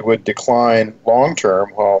predicted would decline long-term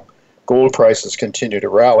while gold prices continue to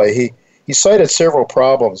rally. He cited several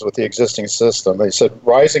problems with the existing system. He said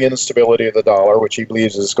rising instability of the dollar, which he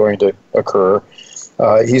believes is going to occur.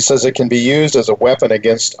 He says it can be used as a weapon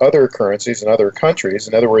against other currencies in other countries.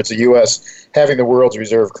 In other words, the U.S. having the world's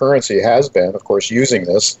reserve currency has been, of course, using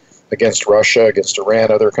this against Russia, against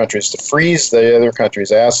Iran, other countries, to freeze the other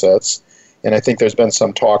countries' assets. And I think there's been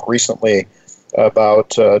some talk recently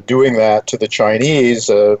about doing that to the Chinese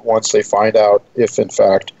once they find out if, in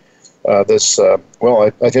fact, there's a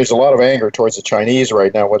lot of anger towards the Chinese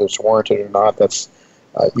right now, whether it's warranted or not. That's,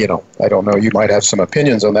 I don't know. You might have some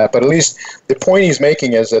opinions on that. But at least the point he's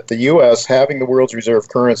making is that the U.S., having the world's reserve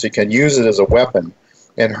currency, can use it as a weapon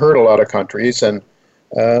and hurt a lot of countries. And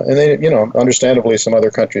they, understandably, some other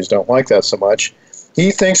countries don't like that so much.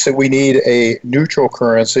 He thinks that we need a neutral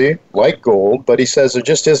currency like gold, but he says there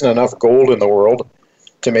just isn't enough gold in the world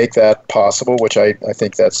to make that possible, which I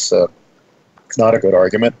think that's not a good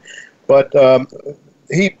argument. But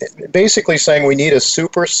he basically saying we need a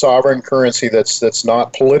super sovereign currency that's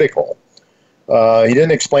not political. He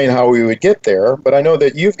didn't explain how we would get there, but I know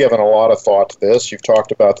that you've given a lot of thought to this. You've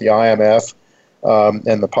talked about the IMF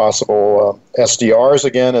and the possible SDRs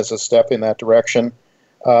again as a step in that direction.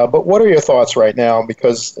 But what are your thoughts right now?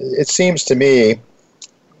 Because it seems to me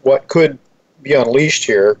what could be unleashed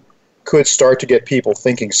here could start to get people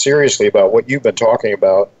thinking seriously about what you've been talking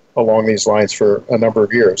about along these lines for a number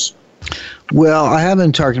of years. Well, I have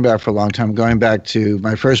been talking about it for a long time, going back to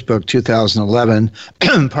my first book, 2011,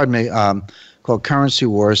 called Currency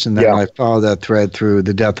Wars, and then I followed that thread through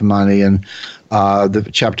The Death of Money and the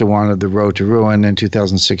Chapter 1 of The Road to Ruin in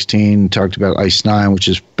 2016, talked about ICE 9, which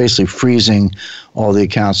is basically freezing all the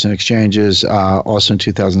accounts and exchanges. Also in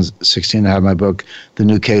 2016, I had my book, The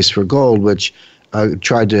New Case for Gold, which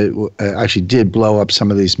tried to actually did blow up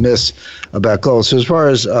some of these myths about gold. So as far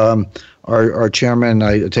as our chairman,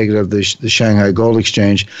 I take it of the Shanghai Gold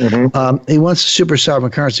Exchange, he wants a super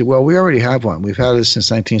sovereign currency. Well, we already have one. We've had it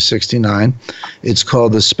since 1969. It's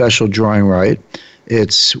called the Special Drawing Right.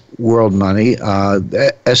 It's world money,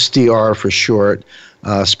 SDR for short,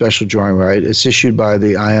 Special Drawing Right. It's issued by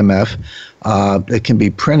the IMF. It can be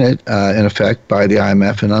printed, in effect, by the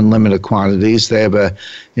IMF in unlimited quantities. They have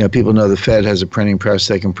people know the Fed has a printing press.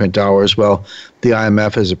 They can print dollars. Well, the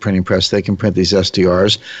IMF has a printing press. They can print these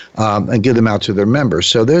SDRs and give them out to their members.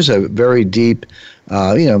 So there's a very deep,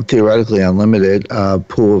 theoretically unlimited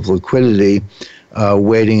pool of liquidity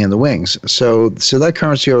waiting in the wings. So that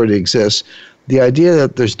currency already exists. The idea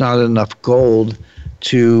that there's not enough gold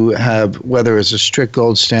to have, whether it's a strict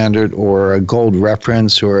gold standard or a gold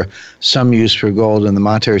reference or some use for gold in the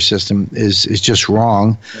monetary system is just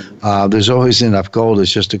wrong. There's always enough gold.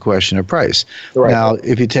 It's just a question of price. Right. Now,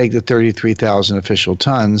 if you take the 33,000 official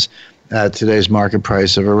tons at today's market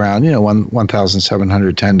price of around,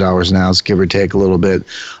 $1,710 an ounce, give or take a little bit,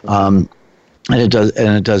 and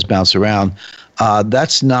it does bounce around.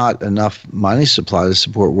 That's not enough money supply to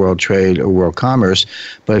support world trade or world commerce.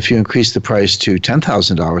 But if you increase the price to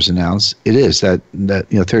 $10,000 an ounce, it is that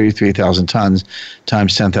 33,000 tons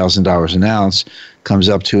times $10,000 an ounce comes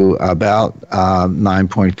up to about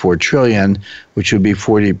 9.4 trillion, which would be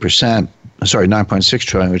 40%. Sorry, 9.6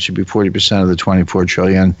 trillion, which would be 40% of the 24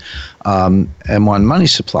 trillion M1 money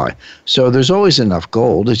supply. So there's always enough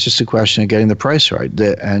gold. It's just a question of getting the price right.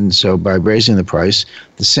 And so by raising the price,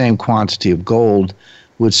 the same quantity of gold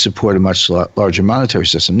would support a much larger monetary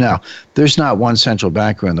system. Now, there's not one central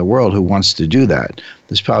banker in the world who wants to do that.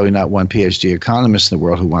 There's probably not one PhD economist in the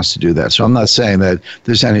world who wants to do that. So I'm not saying that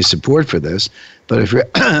there's any support for this. But if you're,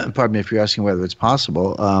 if you're asking whether it's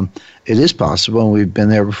possible, it is possible, and we've been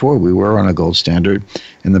there before. We were on a gold standard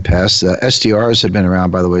in the past. SDRs have been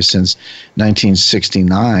around, by the way, since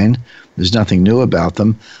 1969. There's nothing new about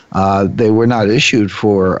them. They were not issued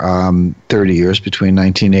for 30 years, between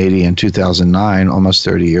 1980 and 2009, almost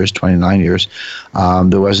 30 years, 29 years.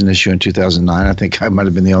 There was an issue in 2009. I think I might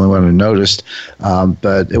have been the only one who noticed,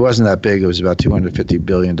 but it wasn't that big. It was about $250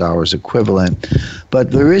 billion equivalent.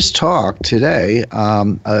 But there is talk today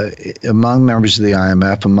among members of the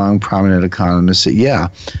IMF, among prominent economists,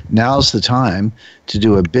 that, now's the time to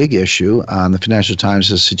do a big issue. The Financial Times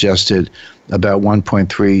has suggested about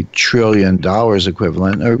 $1.3 trillion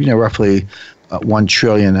equivalent, or roughly 1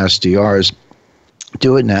 trillion SDRs.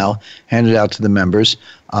 Do it now, hand it out to the members,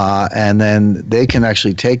 and then they can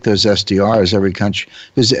actually take those SDRs, every country,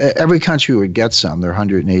 because every country would get some. There are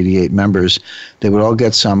 188 members. They would all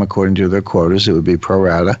get some according to their quotas. It would be pro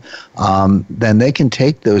rata. Then they can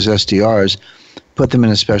take those SDRs, put them in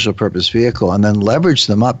a special purpose vehicle, and then leverage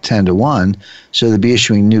them up 10 to 1, so they'd be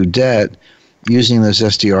issuing new debt using those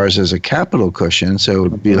SDRs as a capital cushion. So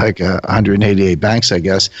it would be like 188 banks, I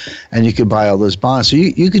guess, and you could buy all those bonds. So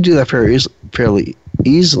you could do that fairly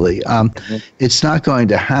easily. It's not going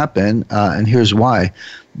to happen, and here's why.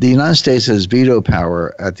 The United States has veto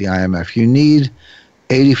power at the IMF. You need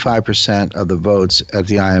 85% of the votes at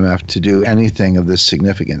the IMF to do anything of this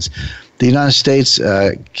significance. The United States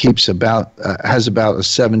has about a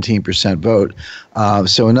 17% vote.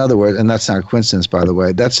 So in other words, and that's not a coincidence, by the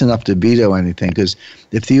way, that's enough to veto anything, because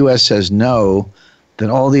if the U.S. says no,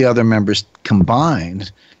 then all the other members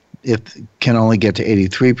combined can only get to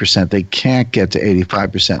 83%. They can't get to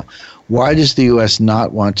 85%. Why does the U.S.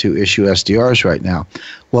 not want to issue SDRs right now?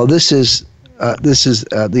 Well, the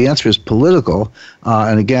answer is political.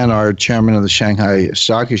 And again, our chairman of the Shanghai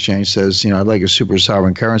Stock Exchange says, I'd like a super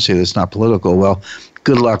sovereign currency that's not political. Well,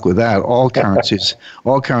 good luck with that. All currencies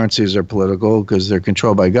are political because they're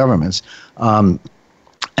controlled by governments. But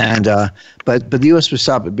the U.S. would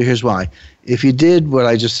stop it. But here's why. If you did what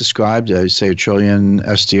I just described, say $1 trillion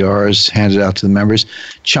SDRs handed out to the members,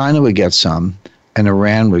 China would get some and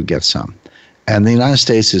Iran would get some. And the United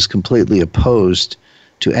States is completely opposed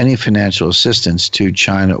to any financial assistance to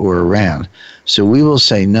China or Iran. So we will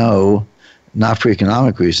say no, not for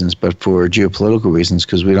economic reasons, but for geopolitical reasons,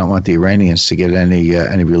 because we don't want the Iranians to get any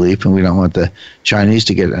relief, and we don't want the Chinese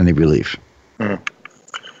to get any relief. Mm.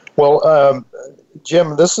 Well,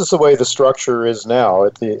 Jim, this is the way the structure is now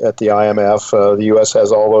at the IMF. The U.S.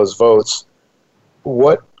 has all those votes.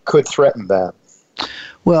 What could threaten that?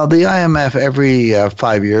 Well, the IMF, every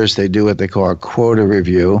 5 years, they do what they call a quota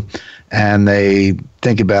review, and they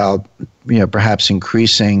think about, perhaps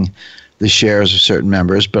increasing the shares of certain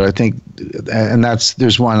members. But I think, and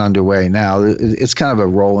there's one underway now. It's kind of a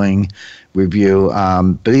rolling review.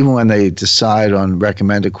 But even when they decide on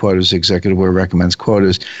recommended quotas, executive board recommends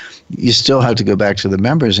quotas, you still have to go back to the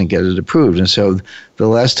members and get it approved. And so the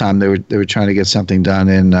last time they were trying to get something done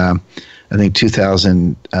in, I think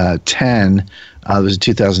 2010. There was a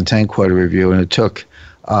 2010 quota review, and it took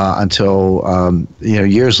until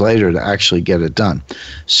years later to actually get it done.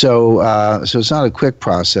 So it's not a quick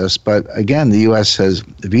process, but again, the U.S. has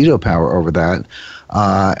veto power over that,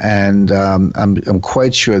 and I'm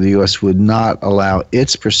quite sure the U.S. would not allow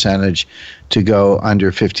its percentage to go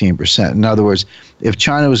under 15%. In other words, if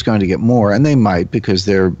China was going to get more, and they might because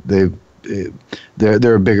they're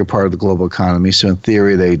a bigger part of the global economy, so in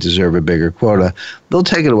theory they deserve a bigger quota. They'll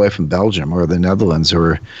take it away from Belgium or the Netherlands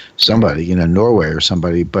or somebody, Norway or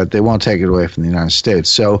somebody, but they won't take it away from the United States.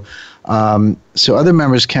 So other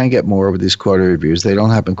members can get more with these quota reviews. They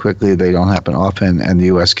don't happen quickly, they don't happen often, and the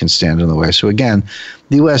U.S. can stand in the way. So again,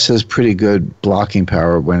 the U.S. has pretty good blocking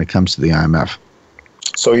power when it comes to the IMF.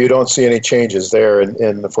 So you don't see any changes there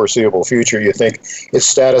in the foreseeable future. You think it's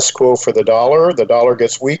status quo for the dollar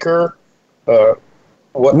gets weaker?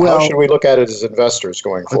 How should we look at it as investors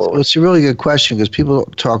going forward? It's a really good question, because people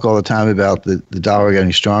talk all the time about the dollar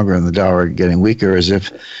getting stronger and the dollar getting weaker as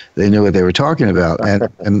if they knew what they were talking about.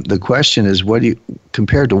 And the question is,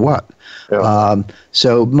 compared to what? Yeah.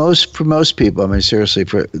 So for most people, seriously,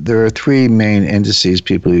 there are three main indices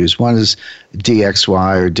people use. One is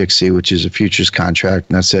DXY or DXY, which is a futures contract,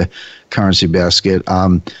 and that's a currency basket.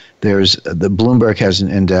 There's the Bloomberg has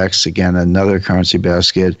an index, again, another currency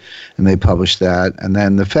basket, and they publish that. And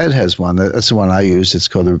then the Fed has one. That's the one I use. It's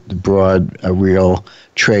called the Broad Real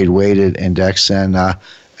Trade Weighted Index, and I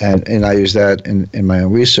use that in my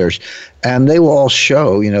own research. And they will all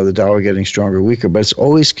show, the dollar getting stronger or weaker, but it's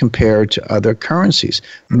always compared to other currencies,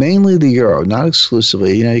 mainly the euro, not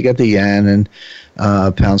exclusively. You got the yen and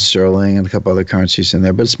pound sterling and a couple other currencies in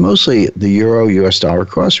there, but it's mostly the euro US dollar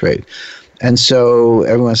cross rate. And so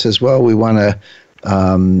everyone says, well, we want to,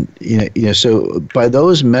 so by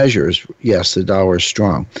those measures, yes, the dollar is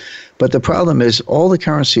strong. But the problem is all the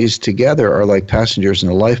currencies together are like passengers in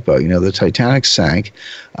a lifeboat. The Titanic sank.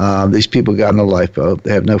 These people got in a lifeboat.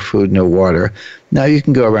 They have no food, no water. Now you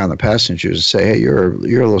can go around the passengers and say, hey, you're a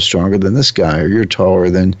little stronger than this guy, or you're taller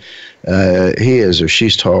than he is, or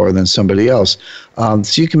she's taller than somebody else.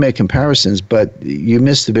 So you can make comparisons, but you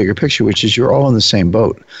miss the bigger picture, which is you're all in the same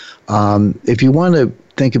boat. If you want to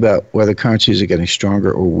think about whether currencies are getting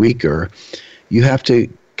stronger or weaker, you have to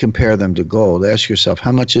compare them to gold. Ask yourself,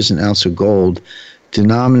 how much is an ounce of gold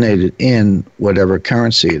denominated in whatever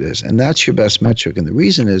currency it is? And that's your best metric. And the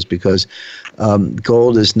reason is because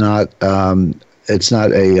gold is not it's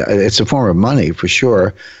a form of money for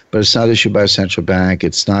sure, but it's not issued by a central bank.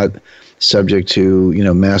 It's not subject to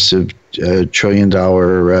massive $1 trillion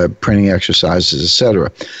printing exercises,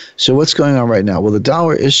 etc. So what's going on right now? Well, the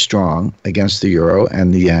dollar is strong against the euro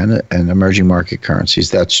and the yen and emerging market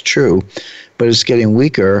currencies. That's true, but it's getting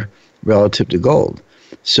weaker relative to gold.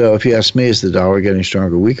 So if you ask me, is the dollar getting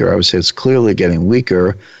stronger or weaker? I would say it's clearly getting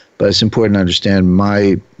weaker, but it's important to understand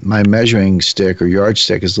my measuring stick or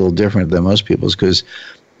yardstick is a little different than most people's, because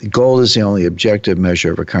gold is the only objective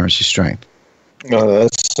measure of a currency strength. No,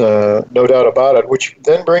 that's no doubt about it, which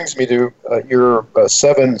then brings me to your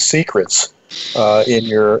 7 secrets in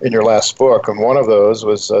your last book, and one of those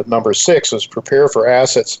was number 6 was prepare for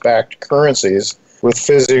assets-backed currencies with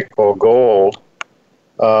physical gold.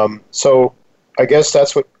 So I guess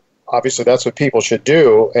that's what people should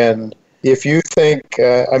do. And if you think,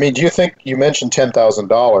 do you think you mentioned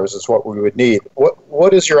 $10,000 is what we would need?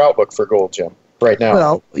 What is your outlook for gold, Jim, right now?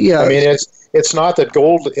 Well, yeah. It's not that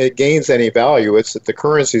gold gains any value; it's that the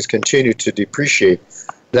currencies continue to depreciate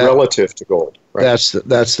relative to gold. Right?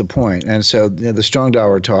 That's the point. And so the strong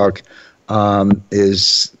dollar talk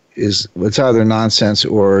is it's either nonsense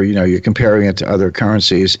or you're comparing it to other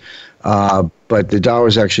currencies, but the dollar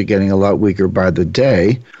is actually getting a lot weaker by the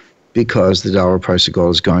day because the dollar price of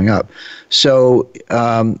gold is going up. So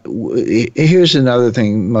here's another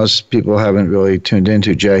thing most people haven't really tuned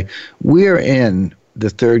into, Jay. We're in the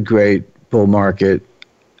third great bull market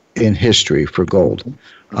in history for gold.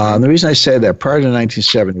 The reason I say that, prior to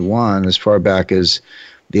 1971, as far back as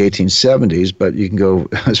the 1870s, but you can go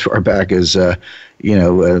as far back as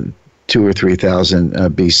 2,000 or 3,000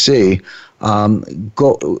 BC.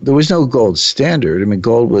 Gold, there was no gold standard. I mean,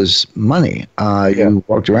 gold was money. You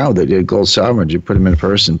walked around with it. You had gold sovereigns. You put them in a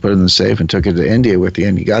purse and put them in the safe and took it to India with you,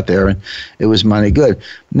 and you got there, and it was money good.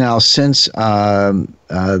 Now, since the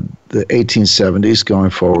 1870s going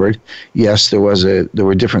forward, yes, there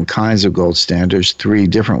were different kinds of gold standards, 3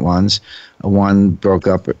 different ones. One broke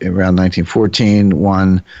up around 1914.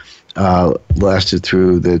 One lasted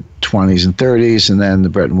through the 20s and 30s, and then the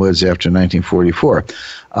Bretton Woods after 1944.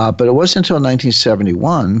 But it wasn't until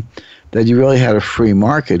 1971 that you really had a free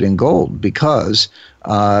market in gold, because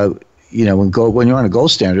when you're on a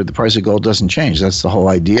gold standard, the price of gold doesn't change. That's the whole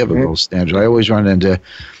idea of a gold standard. I always run into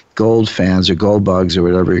gold fans or gold bugs or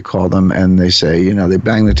whatever you call them, and they say, they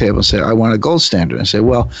bang the table and say, I want a gold standard. And I say,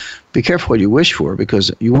 well, be careful what you wish for,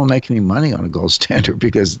 because you won't make any money on a gold standard,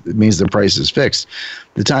 because it means the price is fixed.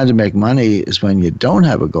 The time to make money is when you don't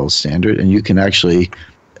have a gold standard, and you can actually,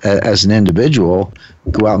 as an individual,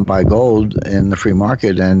 go out and buy gold in the free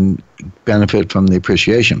market and benefit from the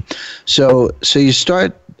appreciation. So you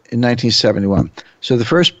start in 1971. So the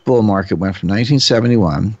first bull market went from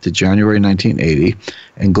 1971 to January 1980,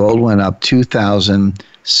 and gold went up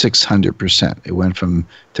 2,600%. It went from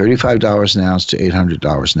 $35 an ounce to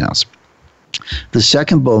 $800 an ounce. The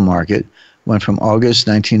second bull market went from August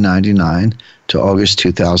 1999 to August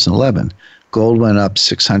 2011. Gold went up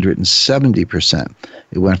 670%.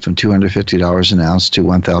 It went from $250 an ounce to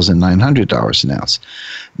 $1,900 an ounce.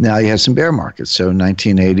 Now you had some bear markets. So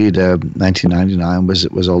 1980 to 1999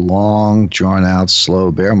 was a long, drawn-out,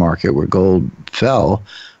 slow bear market where gold fell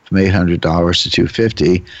from $800 to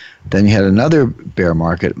 $250. Then you had another bear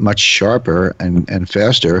market, much sharper and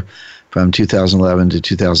faster, from 2011 to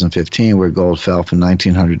 2015, where gold fell from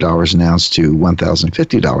 $1,900 an ounce to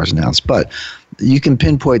 $1,050 an ounce. But you can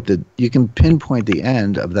pinpoint the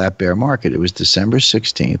end of that bear market. It was December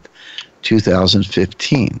 16th,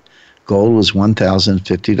 2015. Gold was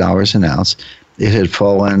 $1,050 an ounce. It had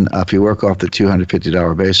fallen, if you work off the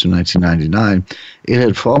 $250 base from 1999, it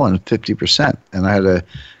had fallen 50%. And I had a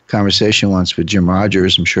conversation once with Jim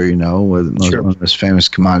Rogers, I'm sure you know, one of the most famous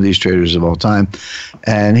commodities traders of all time.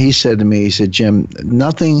 And he said to me, Jim,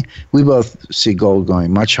 we both see gold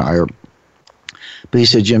going much higher. But he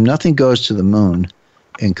said, Jim, nothing goes to the moon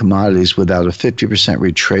in commodities without a 50%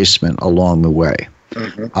 retracement along the way.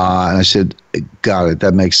 Mm-hmm. And I said, got it,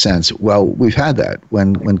 that makes sense. Well, we've had that.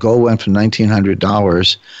 When gold went from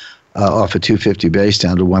 $1,900 off a $250 base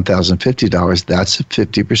down to $1,050, that's a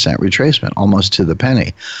 50% retracement, almost to the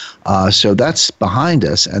penny. So that's behind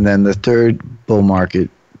us, and then the third bull market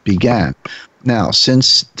began. Now,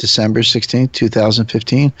 since December 16,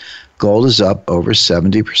 2015, gold is up over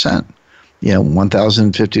 70%.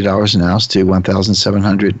 $1,050 an ounce to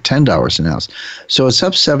 $1,710 an ounce. So it's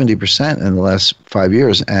up 70% in the last 5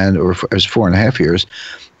 years, or 4.5 years.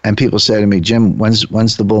 And people say to me, Jim,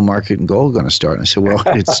 when's the bull market in gold going to start? And I said, well,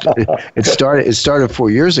 it started 4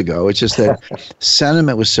 years ago. It's just that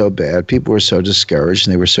sentiment was so bad, people were so discouraged,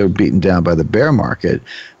 and they were so beaten down by the bear market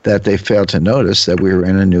that they failed to notice that we were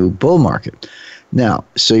in a new bull market. Now,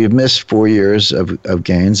 so you've missed 4 years of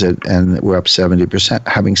gains, and we're up 70%.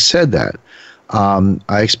 Having said that,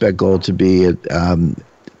 I expect gold to be at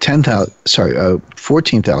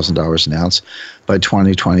 $14,000 an ounce by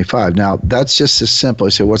 2025. Now, that's just as simple. I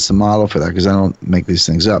say, what's the model for that? Because I don't make these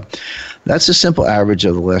things up. That's a simple average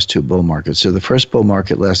of the last two bull markets. So the first bull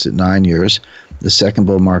market lasted 9 years. The second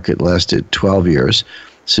bull market lasted 12 years.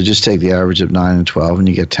 So just take the average of 9 and 12, and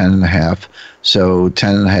you get 10.5. So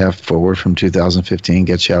 10.5 forward from 2015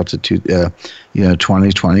 gets you out to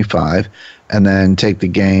 2025. and then take the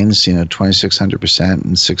gains, 2,600%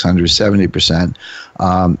 and 670%,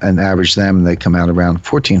 and average them, and they come out around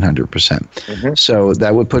 1,400%. So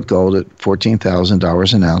that would put gold at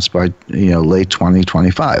 $14,000 an ounce by late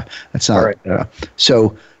 2025. That's not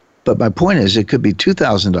so. But my point is, it could be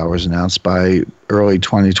 $2,000 an ounce by early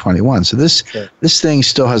 2021. So this thing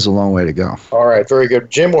still has a long way to go. All right, very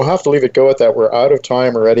good. Jim, we'll have to leave it go at that. We're out of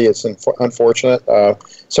time already. It's unfortunate.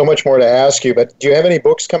 So much more to ask you. But do you have any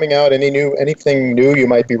books coming out? Anything new you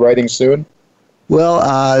might be writing soon? Well,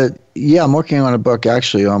 I'm working on a book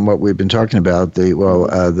actually on what we've been talking about.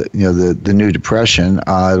 The new depression.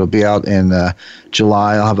 It'll be out in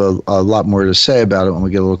July. I'll have a lot more to say about it when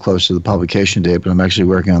we get a little closer to the publication date. But I'm actually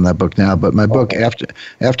working on that book now. But my book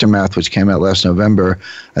Aftermath, which came out last November,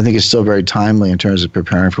 I think is still very timely in terms of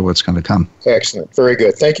preparing for what's going to come. Excellent, very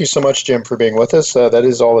good. Thank you so much, Jim, for being with us. That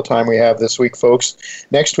is all the time we have this week, folks.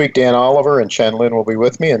 Next week, Dan Oliver and Chen Lin will be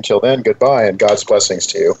with me. Until then, goodbye and God's blessings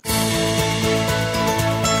to you.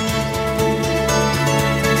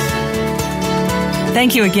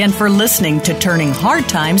 Thank you again for listening to Turning Hard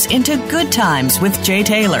Times into Good Times with Jay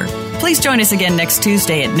Taylor. Please join us again next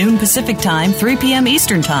Tuesday at noon Pacific Time, 3 p.m.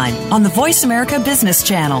 Eastern Time on the Voice America Business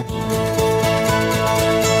Channel.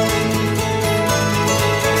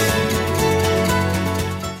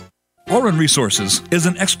 Auryn Resources is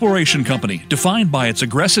an exploration company defined by its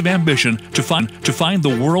aggressive ambition to find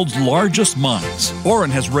the world's largest mines. Auryn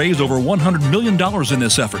has raised over $100 million in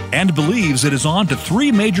this effort and believes it is on to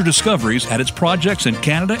 3 major discoveries at its projects in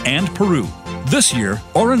Canada and Peru. This year,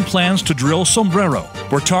 Auryn plans to drill Sombrero,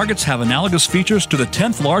 where targets have analogous features to the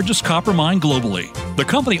 10th largest copper mine globally. The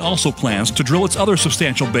company also plans to drill its other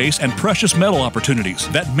substantial base and precious metal opportunities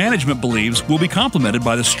that management believes will be complemented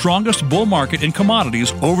by the strongest bull market in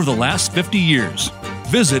commodities over the last 50 years.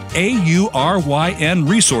 Visit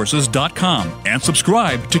aurynresources.com and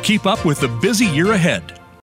subscribe to keep up with the busy year ahead.